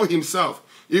doesn't show himself.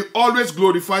 He always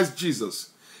glorifies Jesus.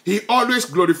 He always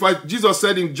glorifies. Jesus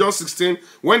said in John 16,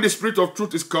 when the Spirit of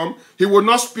truth is come, he will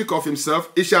not speak of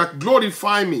himself. He shall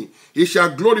glorify me. He shall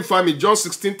glorify me. John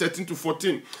 16, 13 to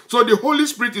 14. So the Holy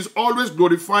Spirit is always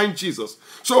glorifying Jesus.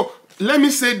 So let me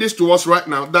say this to us right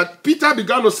now, that Peter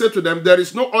began to say to them, there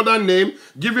is no other name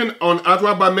given on earth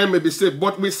whereby men may be saved.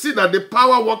 But we see that the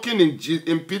power working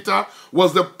in Peter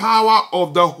was the power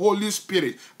of the Holy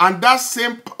Spirit. And that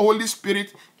same Holy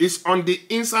Spirit is on the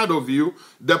inside of you.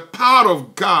 The power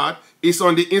of God is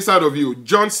on the inside of you.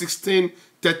 John 16,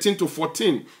 13 to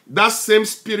 14. That same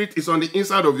spirit is on the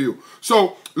inside of you.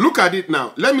 So look at it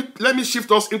now. Let me shift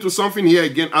us into something here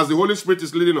again as the Holy Spirit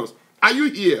is leading us. Are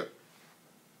you here?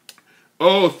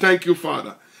 Oh, thank you,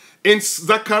 Father. In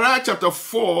Zechariah chapter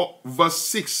 4, verse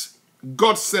 6,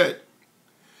 God said,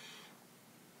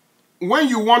 when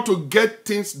you want to get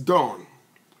things done,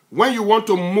 when you want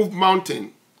to move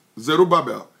mountain,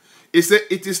 Zerubbabel, he said,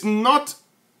 it is not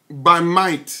by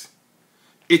might,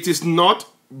 it is not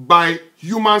by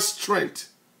human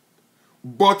strength,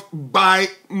 but by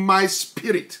my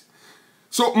spirit.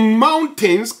 So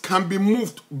mountains can be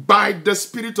moved by the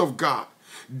Spirit of God.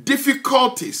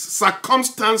 Difficulties,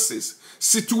 circumstances,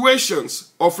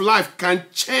 situations of life can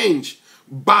change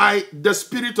by the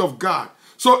Spirit of God.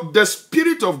 So the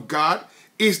Spirit of God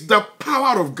is the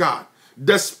power of God.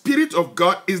 The Spirit of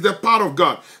God is the power of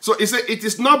God. So he said, it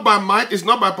is not by might, it's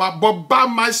not by power, but by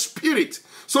my Spirit.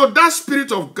 So that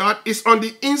Spirit of God is on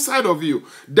the inside of you.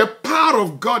 The power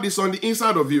of God is on the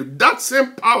inside of you. That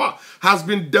same power has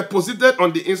been deposited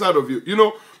on the inside of you. You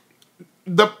know,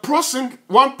 another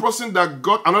person that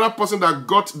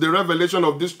got the revelation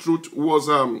of this truth was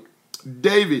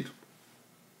David.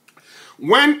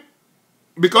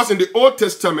 Because in the Old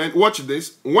Testament, watch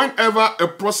this, whenever a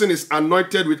person is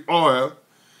anointed with oil,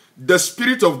 the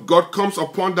Spirit of God comes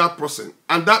upon that person.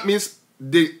 And that means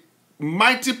the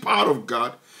mighty power of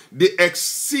God, the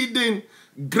exceeding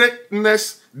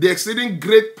greatness, the exceeding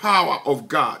great power of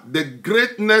God, the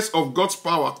greatness of God's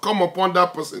power come upon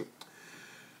that person.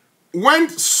 When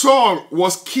Saul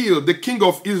was killed, the king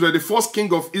of Israel, the first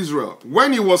king of Israel,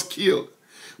 when he was killed,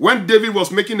 when David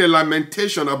was making a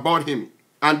lamentation about him,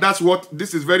 and that's what,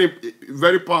 this is very,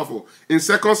 very powerful. In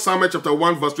 2 Samuel chapter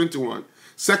 1, verse 21.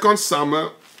 2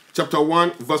 Samuel chapter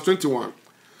 1, verse 21.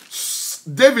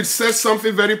 David says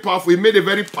something very powerful. He made a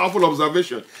very powerful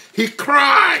observation. He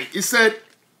cried. He said,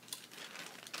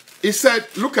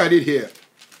 look at it here.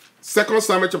 2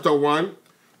 Samuel chapter 1,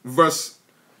 verse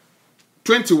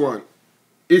 21.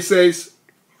 It says,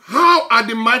 how are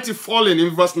the mighty fallen,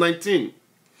 in verse 19?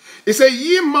 It says,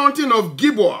 ye mountain of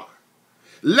Gilboa,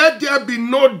 let there be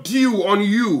no dew on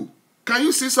you. Can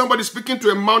you see somebody speaking to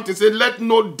a mountain say, let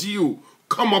no dew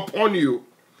come upon you?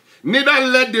 Neither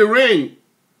let the rain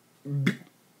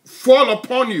fall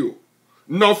upon you,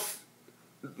 neither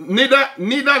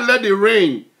let the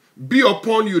rain be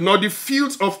upon you, nor the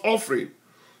fields of offering.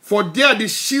 For there the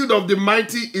shield of the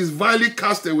mighty is vilely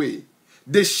cast away,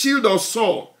 the shield of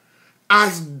Saul,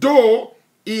 as though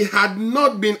he had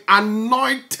not been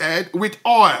anointed with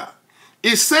oil.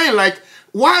 He's saying, like,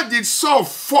 why did Saul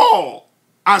fall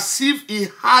as if he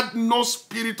had no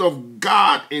Spirit of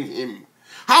God in him?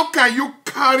 How can you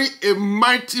carry a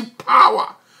mighty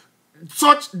power,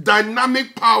 such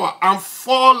dynamic power, and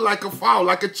fall like a fowl,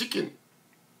 like a chicken?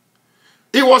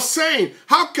 He was saying,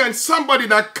 how can somebody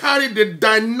that carried the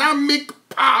dynamic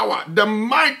power, the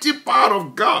mighty power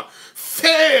of God,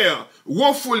 fail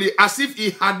woefully as if he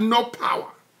had no power?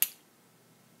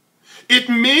 It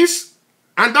means,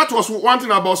 and that was one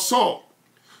thing about Saul.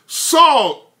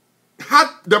 Saul had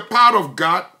the power of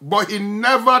God, but he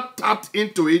never tapped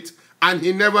into it and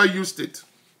he never used it.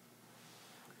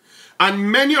 And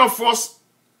many of us,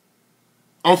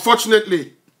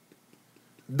 unfortunately,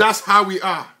 that's how we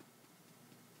are.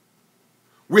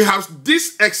 We have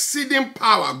this exceeding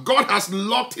power. God has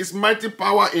locked his mighty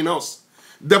power in us.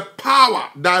 The power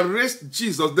that raised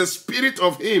Jesus, the spirit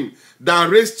of him that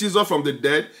raised Jesus from the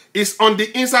dead, is on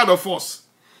the inside of us.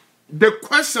 The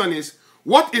question is,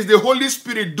 what is the Holy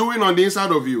Spirit doing on the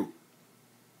inside of you?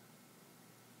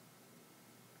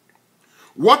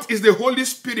 What is the Holy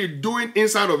Spirit doing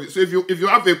inside of you? So if you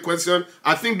have a question,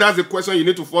 I think that's the question you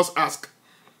need to first ask.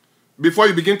 Before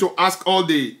you begin to ask all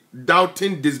the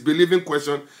doubting, disbelieving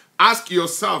questions, ask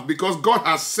yourself, because God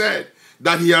has said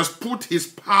that he has put his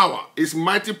power, his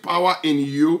mighty power in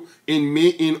you, in me,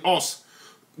 in us.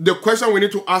 The question we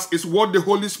need to ask is what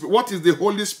is the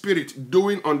Holy Spirit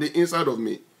doing on the inside of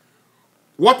me?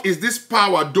 What is this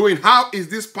power doing? How is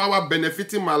this power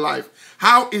benefiting my life?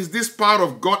 How is this power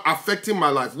of God affecting my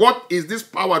life? What is this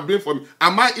power doing for me?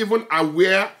 Am I even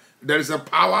aware there is a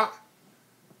power?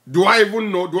 Do I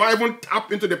even know? Do I even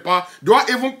tap into the power? Do I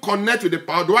even connect with the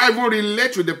power? Do I even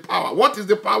relate with the power? What is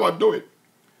the power doing?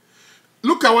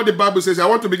 Look at what the Bible says. I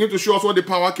want to begin to show us what the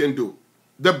power can do.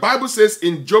 The Bible says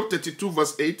in Job 32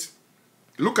 verse 8,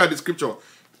 look at the scripture.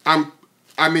 I'm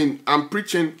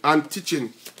preaching, I'm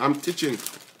teaching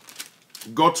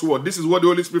God's word. This is what the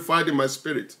Holy Spirit fired in my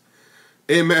spirit.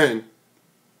 Amen.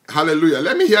 Hallelujah.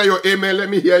 Let me hear your amen. Let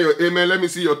me hear your amen. Let me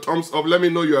see your thumbs up. Let me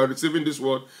know you are receiving this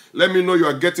word. Let me know you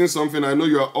are getting something. I know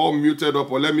you are all muted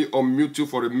up, or let me unmute you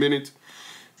for a minute.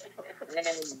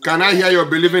 Can I hear your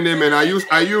believing amen?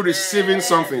 Are you receiving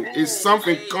something? Is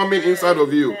something coming inside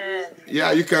of you?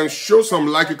 Yeah, you can show some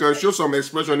light. You can show some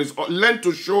expression. Learn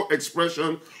to show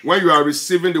expression when you are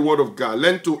receiving the word of God.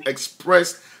 Learn to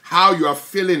express how you are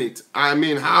feeling it. I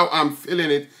mean, how I'm feeling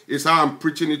it is how I'm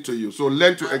preaching it to you. So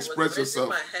learn to express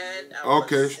yourself.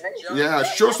 Okay. Yeah,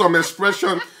 show some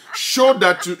expression. Show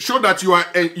that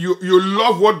you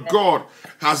love what God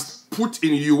has put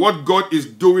in you, what God is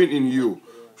doing in you.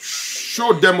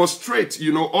 Show, demonstrate,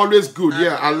 always good.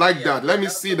 Yeah, I like that. Let me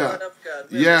see that.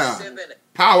 Yeah,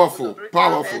 powerful.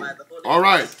 All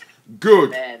right,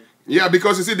 good. Yeah,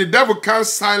 because you see, the devil can't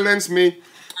silence me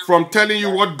from telling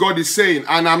you what God is saying,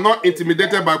 and I'm not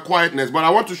intimidated by quietness, but I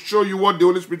want to show you what the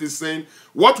Holy Spirit is saying.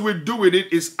 What we do with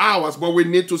it is ours, but we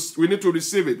need to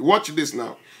receive it. Watch this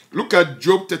now. Look at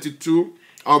Job 32.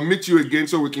 I'll meet you again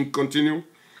so we can continue.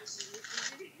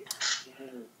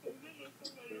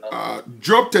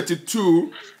 Job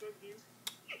 32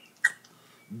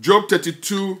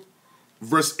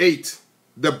 verse 8.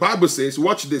 The Bible says,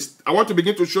 watch this. I want to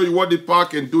begin to show you what the power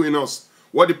can do in us,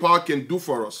 what the power can do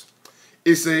for us.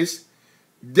 It says,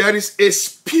 there is a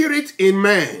spirit in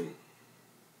man,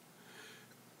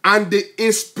 and the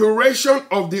inspiration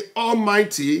of the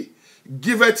Almighty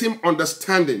giveth him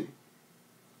understanding.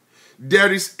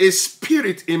 There is a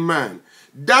spirit in man.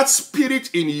 That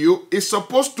spirit in you is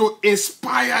supposed to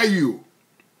inspire you.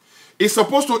 It's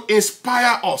supposed to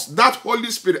inspire us. That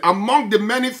Holy Spirit, among the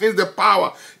many things, the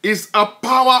power is a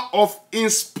power of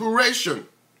inspiration.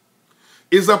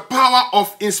 Is a power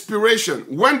of inspiration.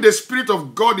 When the Spirit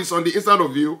of God is on the inside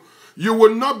of you, you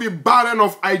will not be barren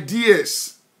of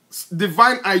ideas,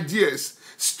 divine ideas,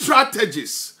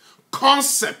 strategies,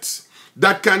 concepts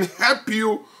that can help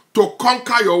you to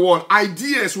conquer your world.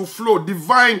 Ideas will flow.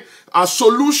 Divine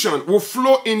solution will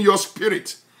flow in your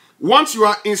spirit. Once you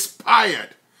are inspired,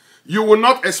 you will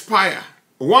not expire.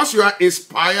 Once you are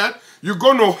inspired, you're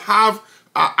going to have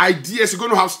ideas, you're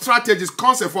going to have strategies,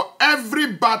 concepts for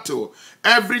every battle,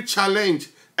 every challenge,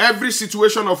 every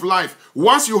situation of life.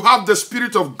 Once you have the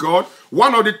Spirit of God,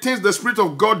 one of the things the Spirit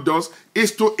of God does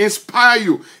is to inspire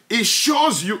you. It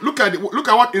shows you, look at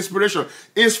what inspiration.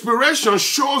 Inspiration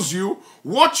shows you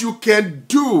what you can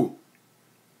do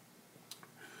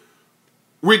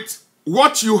with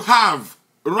what you have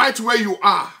right where you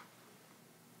are.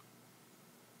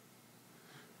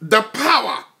 The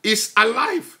power is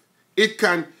alive. It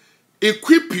can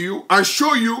equip you and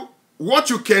show you what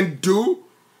you can do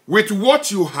with what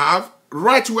you have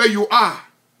right where you are.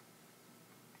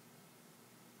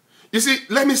 You see,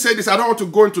 let me say this. I don't want to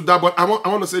go into that, but I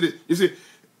want to say this. You see,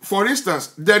 for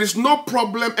instance, there is no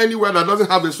problem anywhere that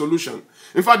doesn't have a solution.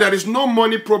 In fact, there is no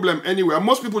money problem anywhere.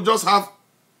 Most people just have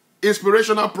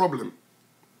inspirational problem.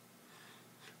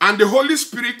 And the Holy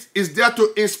Spirit is there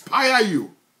to inspire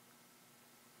you.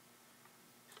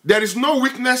 There is no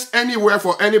weakness anywhere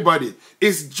for anybody.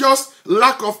 It's just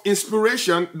lack of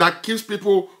inspiration that keeps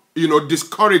people,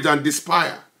 discouraged and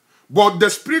despair. But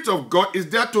the Spirit of God is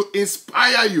there to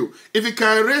inspire you. If He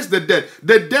can raise the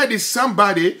dead is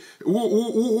somebody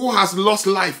who has lost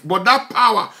life. But that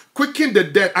power quickened the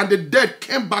dead, and the dead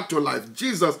came back to life.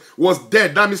 Jesus was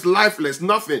dead. That means lifeless,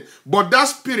 nothing. But that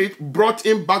Spirit brought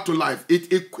him back to life.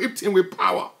 It equipped him with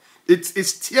power. It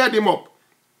stirred him up.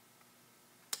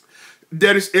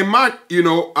 there is a man,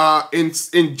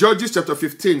 in Judges chapter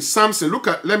 15, Samson.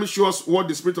 Let me show us what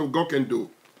the Spirit of God can do.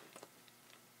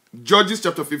 Judges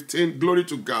chapter 15, glory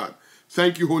to God.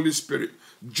 Thank you, Holy Spirit.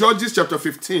 Judges chapter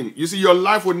 15. You see, your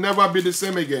life will never be the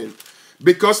same again.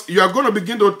 Because you are going to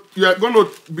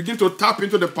begin to tap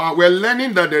into the power. We're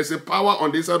learning that there's a power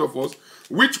on this side of us,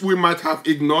 which we might have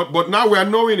ignored, but now we are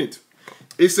knowing it.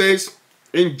 It says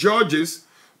in Judges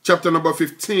chapter number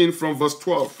 15 from verse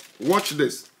 12. Watch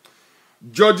this.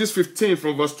 Judges 15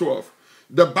 from verse 12.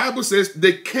 The Bible says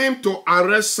they came to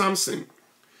arrest Samson.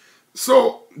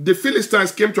 So the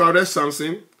Philistines came to arrest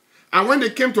Samson. And when they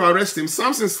came to arrest him,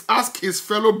 Samson asked his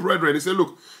fellow brethren, he said,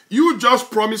 look, you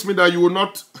just promised me that you will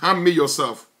not harm me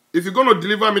yourself. If you're going to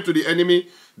deliver me to the enemy,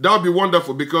 that would be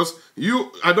wonderful, because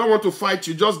I don't want to fight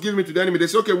you. Just give me to the enemy. They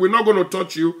say, okay, we're not going to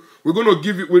touch you. We're going to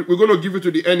give you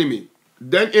to the enemy.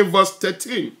 Then in verse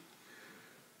 13,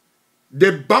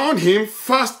 they bound him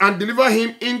fast and delivered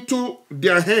him into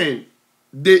their hand.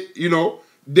 They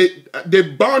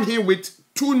bound him with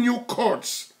 2 new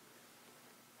cords.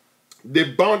 They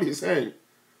bound his hand,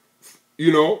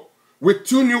 with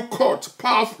 2 new cords.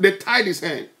 Powerful. They tied his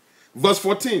hand. Verse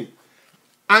 14.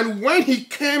 And when he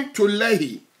came to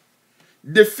Lehi,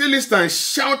 the Philistines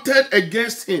shouted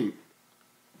against him.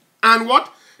 And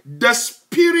what? The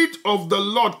Spirit of the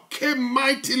Lord came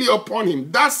mightily upon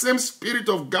him. That same Spirit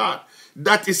of God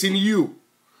that is in you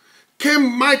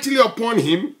came mightily upon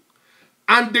him,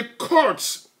 and the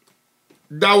cords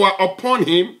that were upon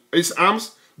him, his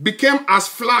arms, became as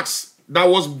flax that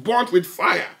was burnt with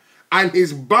fire, and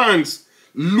his bands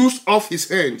loosed off his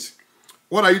hands.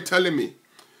 What are you telling me?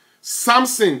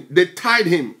 Samson, they tied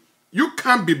him. You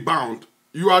can't be bound.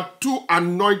 You are too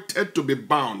anointed to be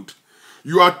bound.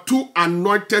 You are too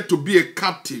anointed to be a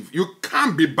captive. You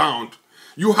can't be bound.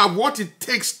 You have what it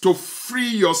takes to free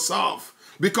yourself,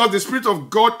 because the Spirit of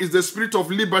God is the Spirit of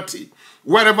liberty.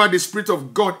 Wherever the Spirit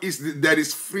of God is, there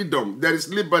is freedom, there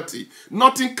is liberty.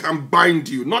 Nothing can bind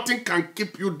you. Nothing can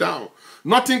keep you down.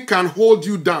 Nothing can hold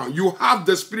you down. You have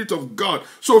the Spirit of God.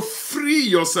 So free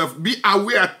yourself. Be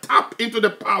aware. Tap into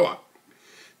the power.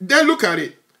 Then look at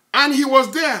it. And he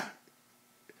was there.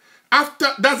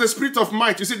 That's the Spirit of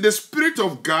might. You see, the Spirit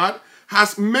of God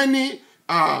has many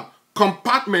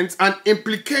compartments and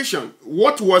implications.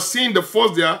 What was seen the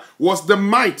first there was the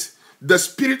might. The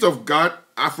Spirit of God,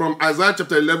 from Isaiah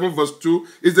chapter 11 verse 2,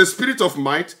 is the Spirit of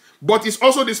might, but it's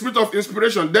also the Spirit of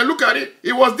inspiration. Then look at it.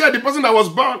 He was there, the person that was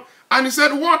bound. And he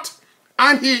said, what?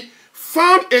 And he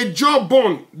found a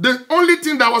jawbone. The only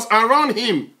thing that was around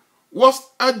him was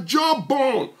a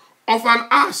jawbone of an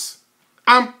ass,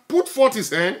 and put forth his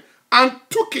hand and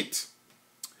took it.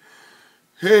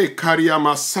 Hey,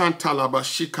 Kariyama Santa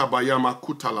Labashikabayama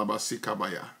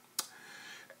Kutalabasikabaya.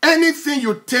 Anything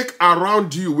you take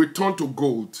around you will turn to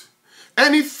gold.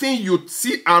 Anything you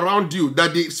see around you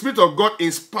that the Spirit of God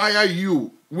inspire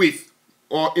you with,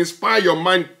 or inspire your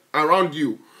mind around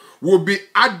you, will be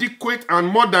adequate and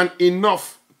more than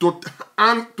enough to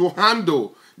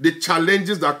handle the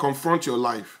challenges that confront your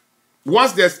life.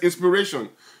 Once there's inspiration,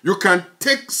 you can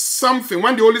take something.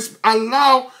 When the Holy Spirit,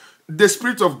 allow the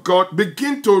Spirit of God,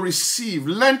 begin to receive,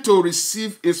 learn to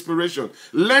receive inspiration.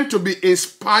 Learn to be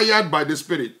inspired by the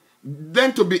Spirit.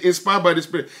 Learn to be inspired by the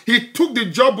Spirit. He took the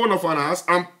jawbone of an ass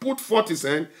and put forth his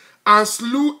hand and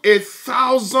slew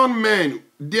 1,000 men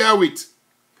therewith.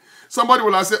 Somebody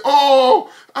will say,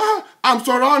 I'm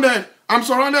surrounded. I'm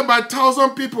surrounded by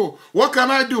 1,000 people. What can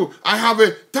I do? I have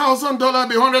 $1,000,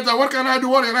 $100. What can I do?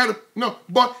 What can I do? No,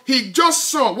 but he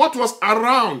just saw what was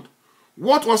around.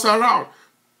 What was around.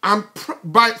 And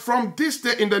from this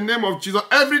day, in the name of Jesus,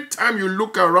 every time you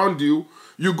look around you,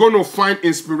 you're going to find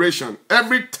inspiration.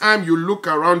 Every time you look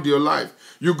around your life,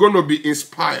 you're going to be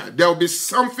inspired. There will be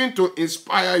something to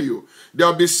inspire you. There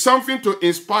will be something to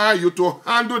inspire you to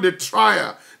handle the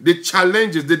trial, the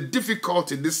challenges, the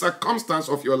difficulty, the circumstance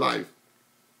of your life.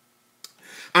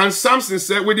 And Samson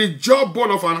said, with the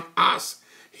jawbone of an ass,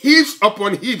 heaps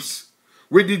upon heaps,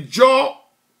 with the jaw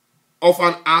of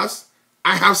an ass,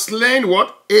 I have slain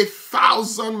what?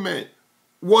 1,000 men.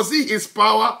 Was it his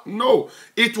power? No.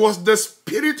 It was the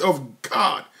Spirit of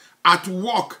God at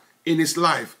work in his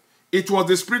life. It was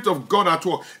the Spirit of God at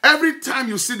work. Every time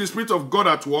you see the Spirit of God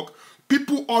at work,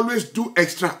 people always do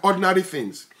extraordinary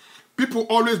things. People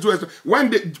always do it.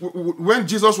 When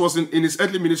Jesus was in his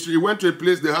earthly ministry, he went to a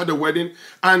place, they had a wedding,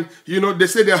 and they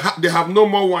say they have no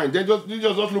more wine. They just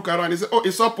look around. They say, oh,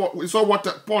 it's all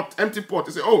water pot, empty pot.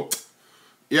 They say, oh,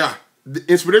 yeah. The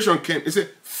inspiration came. He said,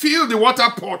 fill the water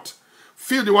pot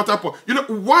Fill the water pot. You know,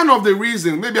 one of the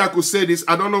reasons, maybe I could say this,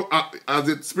 I don't know, as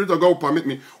the Spirit of God will permit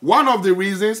me. One of the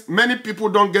reasons many people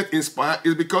don't get inspired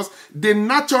is because the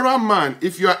natural man,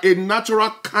 if you are a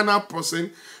natural carnal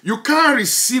person, you can't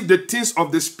receive the things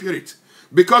of the Spirit.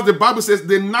 Because the Bible says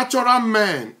the natural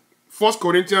man, 1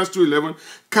 Corinthians 2:11,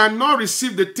 cannot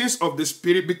receive the things of the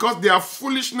Spirit because they are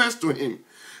foolishness to him.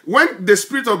 When the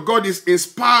Spirit of God is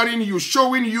inspiring you,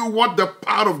 showing you what the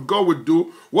power of God will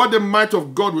do, what the might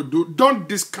of God will do, don't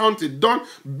discount it. Don't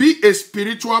be a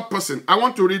spiritual person. I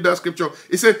want to read that scripture.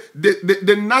 It said,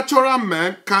 the natural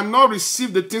man cannot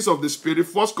receive the things of the Spirit.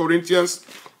 1 Corinthians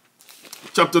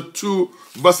chapter 2,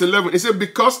 verse 11. It said,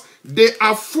 because they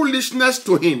are foolishness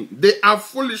to him. They are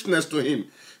foolishness to him.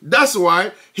 That's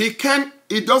why he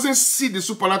doesn't see the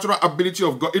supernatural ability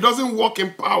of God. He doesn't walk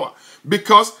in power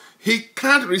because he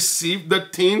can't receive the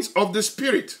things of the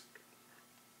Spirit.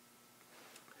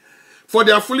 For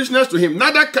they are foolishness to him.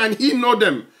 Neither can he know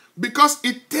them, because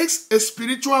it takes a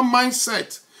spiritual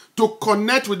mindset to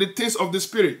connect with the things of the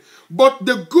Spirit. But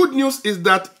the good news is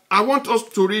that I want us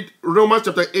to read Romans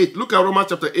chapter 8. Look at Romans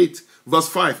chapter 8, verse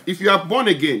 5. If you are born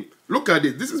again, look at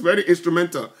it. This is very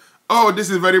instrumental. Oh, this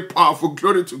is very powerful.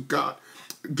 Glory to God.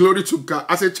 Glory to God.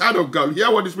 As a child of God, hear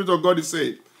what the Spirit of God is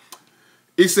saying.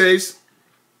 It says,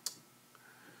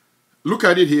 look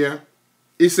at it here.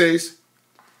 It says,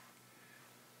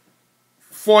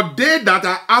 for they that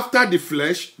are after the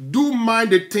flesh do mind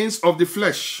the things of the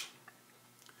flesh,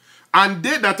 and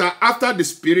they that are after the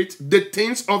Spirit, the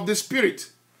things of the Spirit.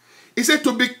 He said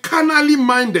to be carnally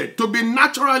minded, to be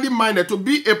naturally minded, to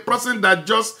be a person that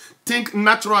just think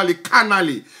naturally,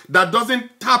 carnally, that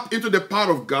doesn't tap into the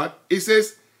power of God. He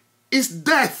says, it's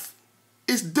death.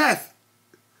 It's death.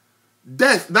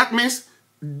 Death, that means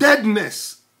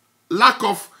deadness, lack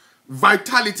of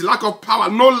vitality, lack of power,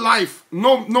 no life,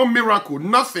 no miracle,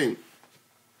 nothing.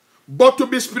 But to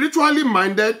be spiritually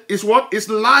minded is what? Is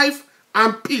life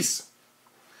and peace.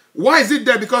 Why is it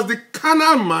there? Because the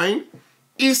carnal mind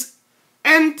is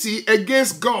enmity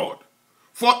against God.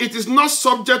 For it is not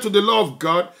subject to the law of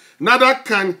God, neither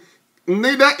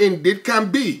indeed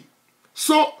can be.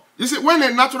 So, you see, when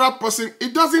a natural person,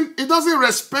 it doesn't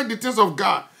respect the things of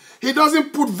God. He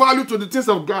doesn't put value to the things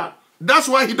of God. That's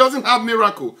why he doesn't have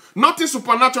miracle. Nothing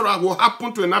supernatural will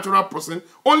happen to a natural person.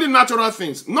 Only natural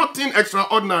things. Nothing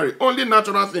extraordinary. Only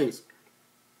natural things.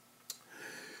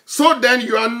 So then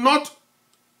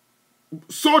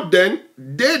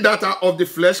they that are of the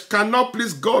flesh cannot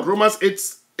please God. Romans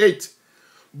 8:8.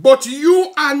 But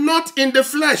you are not in the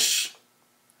flesh,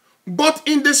 but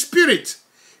in the Spirit.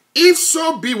 If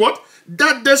so be what?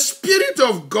 That the Spirit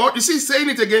of God, you see, saying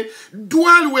it again,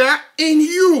 dwell where? In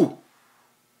you.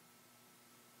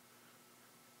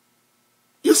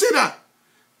 You see that?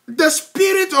 The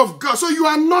Spirit of God. So you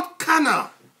are not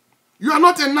carnal. You are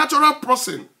not a natural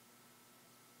person.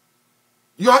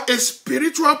 You are a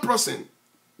spiritual person.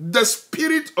 The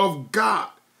Spirit of God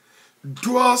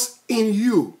dwells in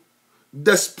you.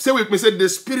 Say with me, say, the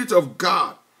Spirit of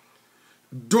God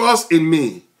dwells in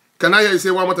me. Can I hear you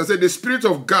say one more time? Say, the Spirit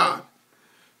of God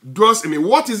dwells in me.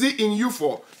 What is it in you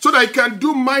for? So that I can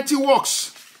do mighty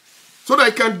works. So that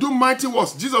I can do mighty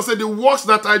works. Jesus said, the works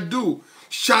that I do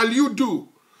shall you do.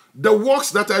 The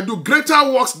works that I do,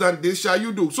 greater works than this shall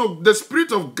you do. So the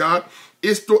Spirit of God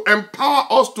is to empower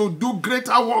us to do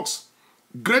greater works.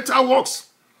 Greater works.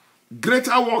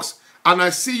 Greater works. And I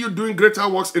see you doing greater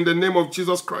works in the name of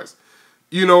Jesus Christ.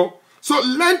 You know, so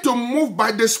learn to move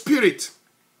by the Spirit.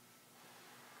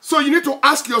 So you need to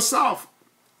ask yourself,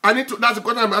 that's the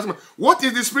question I'm asking. What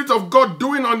is the Spirit of God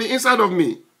doing on the inside of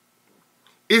me?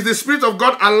 Is the Spirit of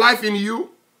God alive in you?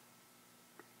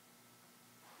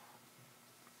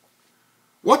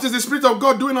 What is the Spirit of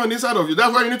God doing on the inside of you?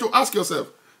 That's why you need to ask yourself.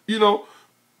 You know,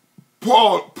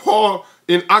 Paul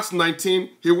in Acts 19,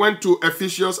 he went to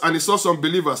Ephesus and he saw some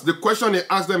believers. The question he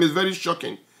asked them is very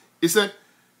shocking. He said,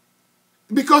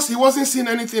 because he wasn't seeing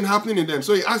anything happening in them.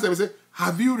 So he asked them, he said,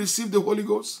 have you received the Holy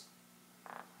Ghost?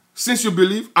 Since you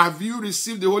believe, have you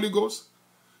received the Holy Ghost?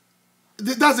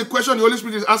 That's the question the Holy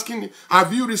Spirit is asking.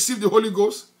 Have you received the Holy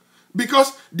Ghost?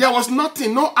 Because there was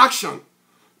nothing, no action.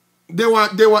 They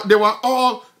were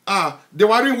all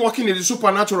walking in the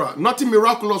supernatural. Nothing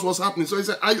miraculous was happening. So he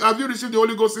said, have you received the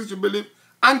Holy Ghost since you believe?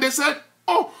 And they said,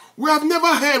 oh, we have never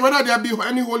heard whether there be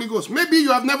any Holy Ghost. Maybe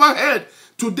you have never heard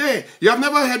today. You have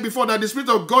never heard before that the Spirit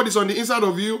of God is on the inside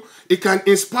of you. It can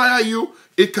inspire you.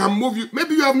 It can move you.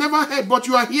 Maybe you have never heard, but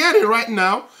you are hearing right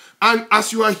now. And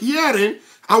as you are hearing,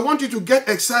 I want you to get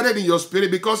excited in your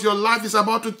spirit because your life is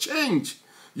about to change.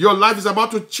 Your life is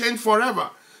about to change forever.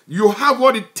 You have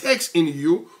what it takes in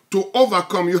you to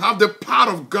overcome. You have the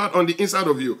power of God on the inside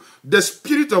of you. The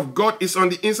Spirit of God is on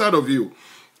the inside of you.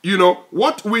 You know,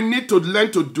 what we need to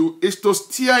learn to do is to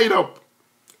stir it up.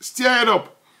 Stir it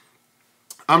up.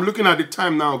 I'm looking at the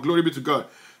time now. Glory be to God.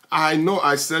 I know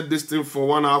I said this thing for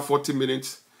 1 hour, 40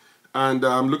 minutes. And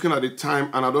I'm looking at the time,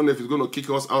 and I don't know if it's going to kick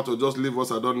us out or just leave us.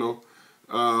 I don't know.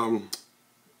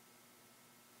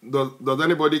 Does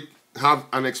anybody have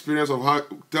an experience of how?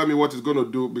 Tell me what it's going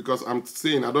to do, because I'm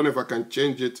seeing. I don't know if I can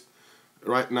change it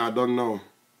right now. I don't know.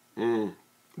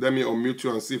 Let me unmute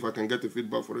you and see if I can get the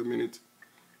feedback for a minute.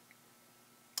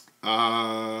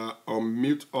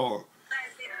 Unmute all.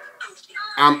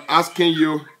 I'm asking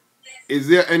you, is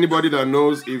there anybody that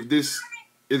knows if this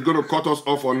is going to cut us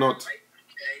off or not?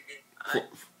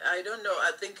 I don't know.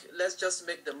 I think let's just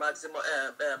make the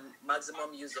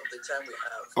maximum use of the time we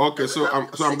have. Okay,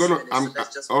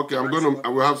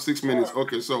 we'll have 6 minutes.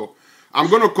 Okay, so I'm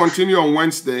gonna continue on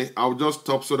Wednesday. I'll just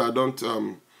stop so that I don't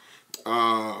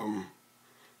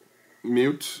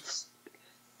mute.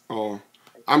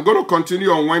 I'm gonna continue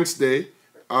on Wednesday.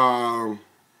 I'm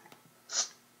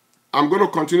gonna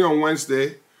continue on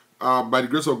Wednesday by the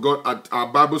grace of God at our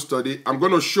Bible study. I'm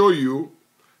gonna show you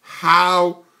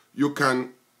how you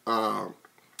can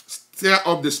stir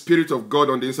up the Spirit of God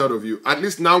on the inside of you. At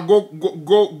least now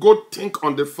go think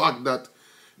on the fact that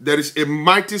there is a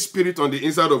mighty Spirit on the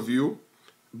inside of you.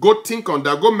 Go think on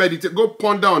that. Go meditate. Go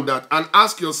ponder on that and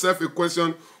ask yourself a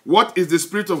question. What is the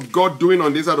Spirit of God doing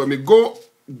on the inside of me? Go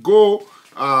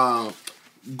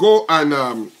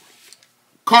and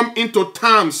come into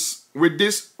terms with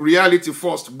this reality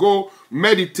first. Go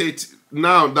meditate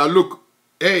now that, look,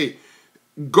 hey,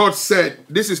 God said,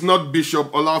 this is not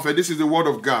Bishop Olaofe, this is the word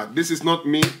of God. This is not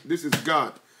me, this is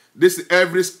God.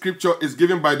 Every scripture is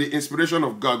given by the inspiration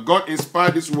of God. God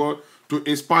inspired this word to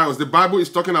inspire us. The Bible is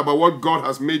talking about what God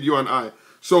has made you and I.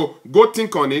 So go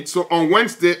think on it. So on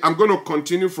Wednesday, I'm going to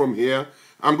continue from here.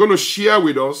 I'm going to share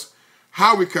with us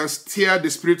how we can stir the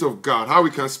Spirit of God, how we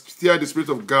can stir the Spirit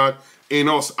of God in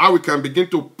us, how we can begin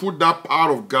to put that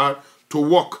power of God to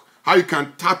work, how you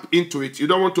can tap into it. You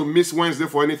don't want to miss Wednesday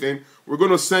for anything. We're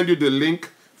going to send you the link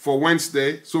for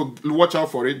Wednesday, so watch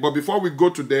out for it. But before we go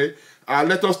today,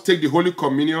 let us take the Holy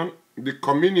Communion. The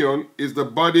communion is the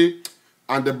body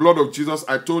and the blood of Jesus.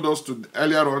 I told us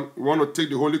earlier on, we want to take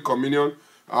the Holy Communion.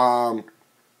 So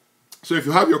if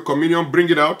you have your communion, bring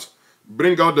it out.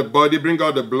 Bring out the body, bring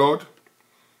out the blood.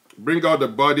 Bring out the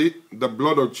body, the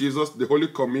blood of Jesus, the Holy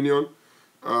Communion.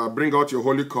 Bring out your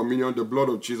Holy Communion, the blood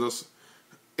of Jesus.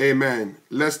 Amen.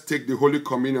 Let's take the Holy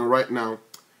Communion right now.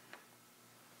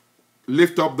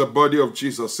 Lift up the body of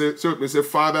Jesus. Say with me, say,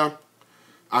 Father,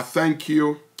 I thank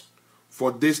you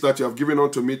for this that you have given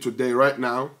unto me today, right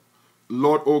now.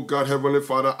 Lord, oh God, Heavenly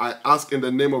Father, I ask in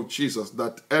the name of Jesus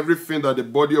that everything that the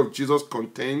body of Jesus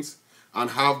contains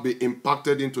and have be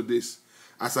impacted into this.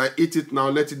 As I eat it now,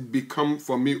 let it become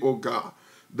for me, oh God,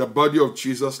 the body of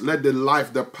Jesus. Let the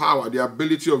life, the power, the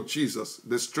ability of Jesus,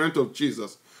 the strength of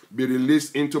Jesus be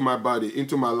released into my body,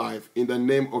 into my life, in the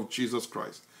name of Jesus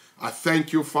Christ. I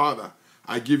thank you, Father.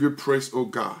 I give you praise, oh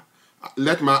God.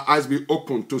 Let my eyes be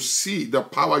open to see the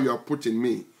power you have put in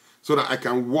me so that I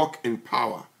can walk in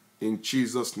power. In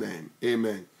Jesus' name,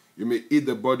 amen. You may eat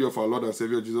the body of our Lord and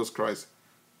Savior Jesus Christ.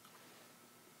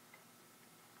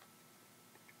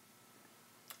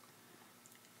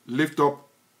 Lift up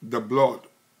the blood,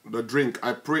 the drink.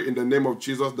 I pray in the name of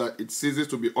Jesus that it ceases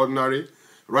to be ordinary.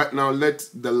 Right now, let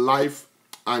the life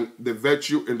and the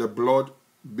virtue in the blood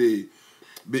be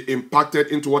impacted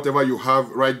into whatever you have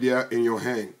right there in your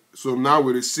hand. So now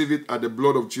we receive it at the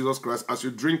blood of Jesus Christ. As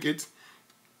you drink it,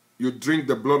 you drink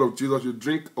the blood of Jesus. You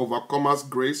drink overcomer's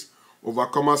grace,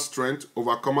 overcomer's strength,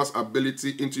 overcomer's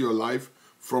ability into your life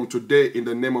from today in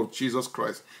the name of Jesus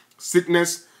Christ.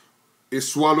 Sickness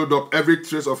is swallowed up. Every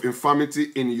trace of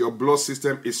infirmity in your blood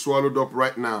system is swallowed up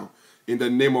right now in the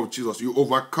name of Jesus. You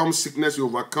overcome sickness, you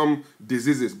overcome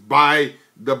diseases by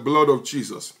the blood of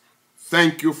Jesus.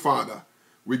 Thank you, Father.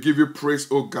 We give you praise,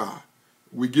 oh God.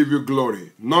 We give you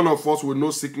glory. None of us will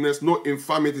know sickness, no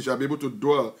infirmity shall be able to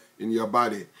dwell in your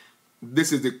body.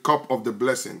 This is the cup of the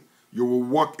blessing. You will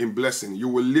walk in blessing. You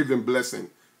will live in blessing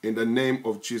in the name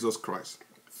of Jesus Christ.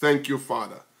 Thank you,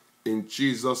 Father. In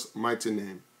Jesus' mighty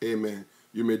name, amen.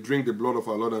 You may drink the blood of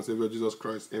our Lord and Savior Jesus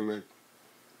Christ. Amen.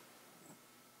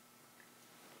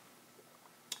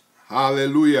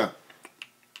 Hallelujah.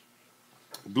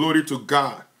 Glory to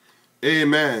God.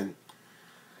 Amen.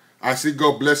 I see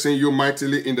God blessing you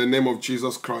mightily in the name of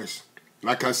Jesus Christ.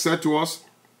 Like I said to us,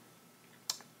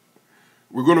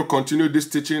 we're going to continue this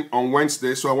teaching on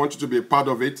Wednesday, so I want you to be a part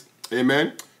of it.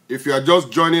 Amen. If you are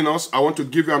just joining us, I want to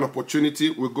give you an opportunity.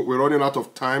 We're running out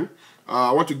of time.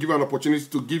 I want to give you an opportunity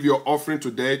to give your offering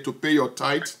today, to pay your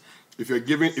tithe. If you're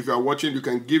giving, if you're watching, you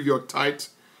can give your tithe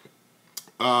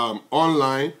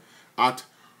online at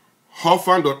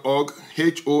hoffan.org,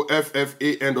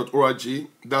 hoffan.org.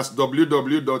 That's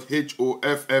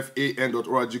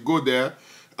www.hoffan.org. Go there,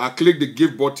 click the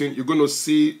give button. You're going to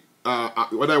see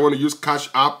whether I want to use Cash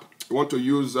App, you want to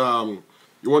use,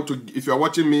 if you're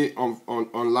watching me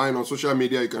online on social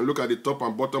media, you can look at the top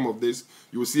and bottom of this.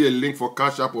 You will see a link for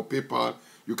Cash App or PayPal.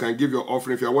 You can give your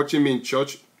offering. If you're watching me in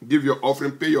church, give your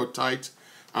offering, pay your tithe,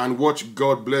 and watch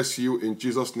God bless you in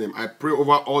Jesus' name. I pray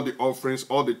over all the offerings,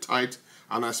 all the tithe,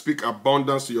 and I speak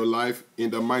abundance to your life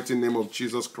in the mighty name of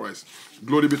Jesus Christ.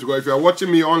 Glory be to God. If you are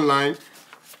watching me online,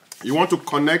 you want to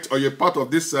connect or you're part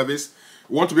of this service,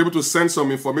 you want to be able to send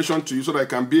some information to you so that I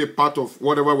can be a part of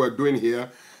whatever we're doing here.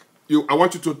 I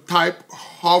want you to type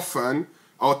orphan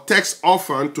or text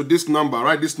orphan to this number.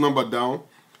 Write this number down.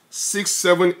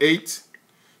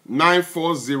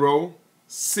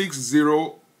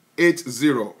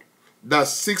 678-940-6080.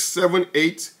 That's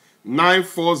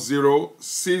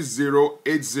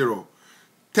 678-940-6080.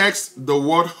 Text the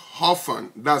word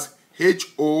orphan. That's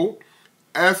HOFFAN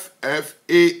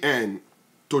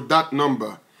to that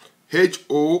number.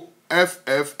 HOFF,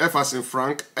 F as in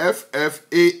Frank,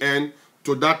 FFAN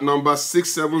to that number,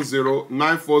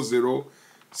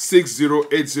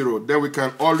 670-940-6080. Then we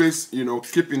can always,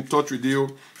 keep in touch with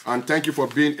you. And thank you for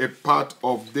being a part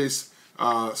of this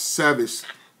service.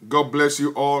 God bless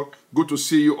you all. Good to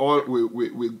see you all.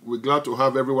 We're glad to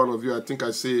have every one of you. I think I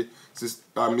see Miss.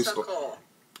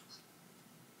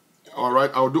 All right,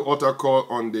 I'll do altar call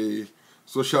on the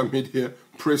social media.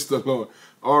 Praise the Lord.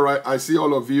 All right, I see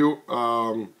all of you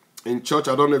in church.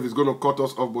 I don't know if it's going to cut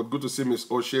us off, but good to see Miss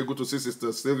O'Shea. Good to see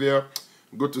Sister Sylvia.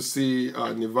 Good to see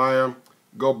Nivaya.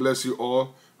 God bless you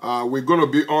all. We're going to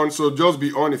be on, so just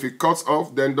be on. If it cuts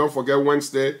off, then don't forget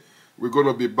Wednesday. We're going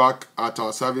to be back at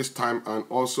our service time, and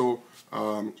also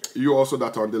you also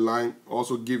that are on the line,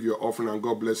 also give your offering, and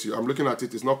God bless you. I'm looking at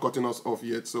it. It's not cutting us off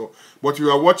yet. So, but if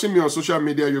you are watching me on social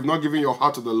media, you've not given your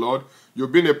heart to the Lord.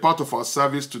 You've been a part of our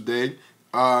service today,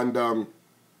 and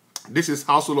this is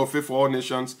Household of Faith for All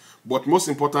Nations. But most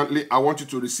importantly, I want you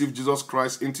to receive Jesus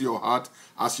Christ into your heart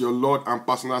as your Lord and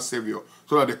personal Savior,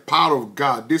 so that the power of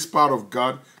God, this power of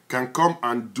God, can come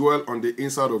and dwell on the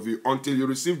inside of you. Until you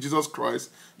receive Jesus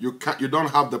Christ, you don't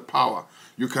have the power.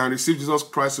 You can receive Jesus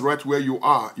Christ right where you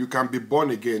are. You can be born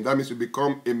again. That means you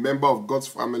become a member of God's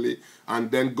family,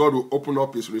 and then God will open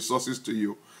up his resources to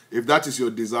you. If that is your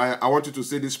desire, I want you to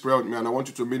say this prayer with me, and I want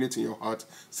you to mean it in your heart.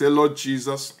 Say, Lord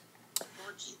Jesus,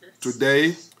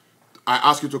 today I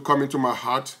ask you to come into my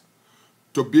heart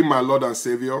to be my Lord and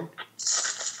Savior.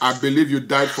 I believe you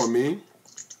died for me,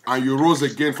 and you rose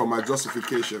again for my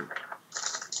justification.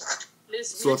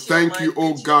 So thank you,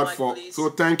 oh God,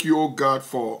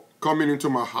 for coming into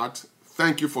my heart.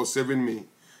 Thank you for saving me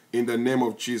in the name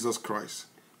of Jesus Christ.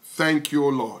 Thank you, O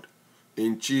Lord,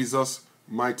 in Jesus'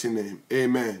 mighty name.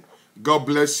 Amen. God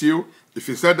bless you. If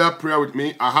you said that prayer with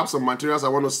me, I have some materials I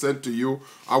want to send to you.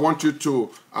 I want you to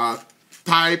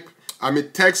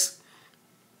text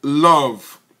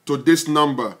love to this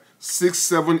number,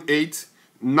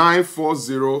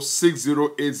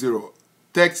 678-940-6080.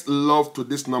 Text love to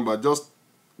this number, just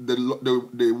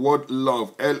the word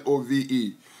love,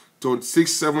 L-O-V-E, to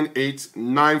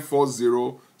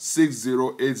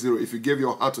 678-940-6080. If you gave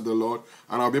your heart to the Lord,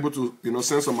 and I'll be able to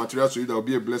send some materials to you that will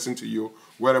be a blessing to you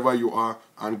wherever you are,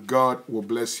 and God will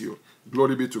bless you.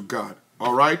 Glory be to God.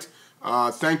 All right.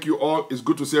 Thank you all. It's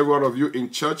good to see every one of you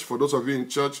in church. For those of you in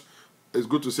church, it's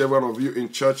good to see every one of you in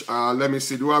church. Let me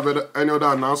see. Do we have any other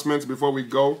announcements before we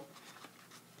go?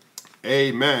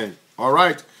 Amen. All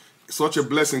right. Such a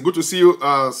blessing. Good to see you,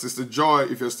 Sister Joy.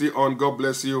 If you're still on, God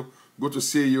bless you. Good to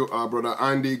see you, Brother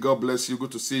Andy. God bless you.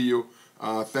 Good to see you.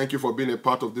 Thank you for being a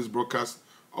part of this broadcast.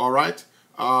 All right.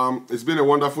 It's been a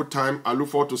wonderful time. I look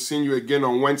forward to seeing you again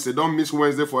on Wednesday. Don't miss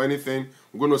Wednesday for anything.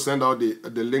 I'm going to send out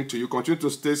the link to you. Continue to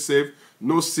stay safe.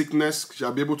 No sickness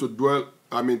shall be able to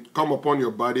come upon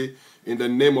your body in the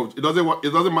name of... It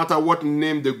doesn't matter what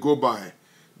name they go by.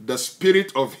 The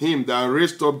spirit of him that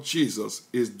raised up Jesus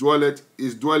is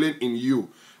dwelling in you.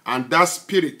 And that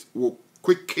spirit will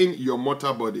quicken your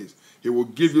mortal bodies. He will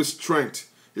give you strength.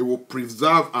 He will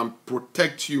preserve and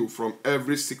protect you from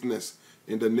every sickness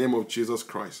in the name of Jesus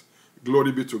Christ.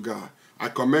 Glory be to God. I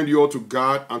commend you all to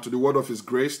God and to the word of his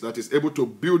grace that is able to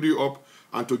build you up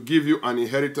and to give you an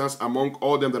inheritance among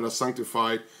all them that are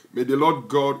sanctified. May the Lord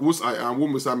God, whose I am,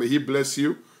 whom is I, may he bless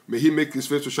you. May he make his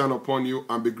face to shine upon you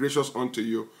and be gracious unto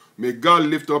you. May God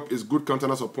lift up his good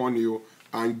countenance upon you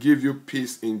and give you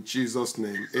peace in Jesus'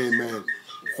 name. Amen.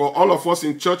 For all of us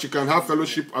in church, you can have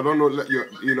fellowship. I don't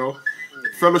know,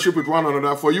 fellowship with one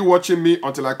another. For you watching me,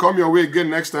 until I come your way again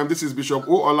next time, this is Bishop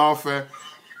Olaofe.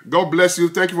 God bless you.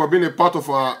 Thank you for being a part of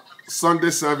our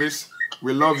Sunday service.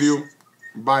 We love you.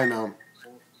 Bye now.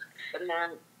 Bye.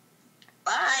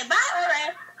 Bye.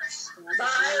 Bye.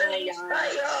 Bye.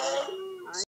 Bye.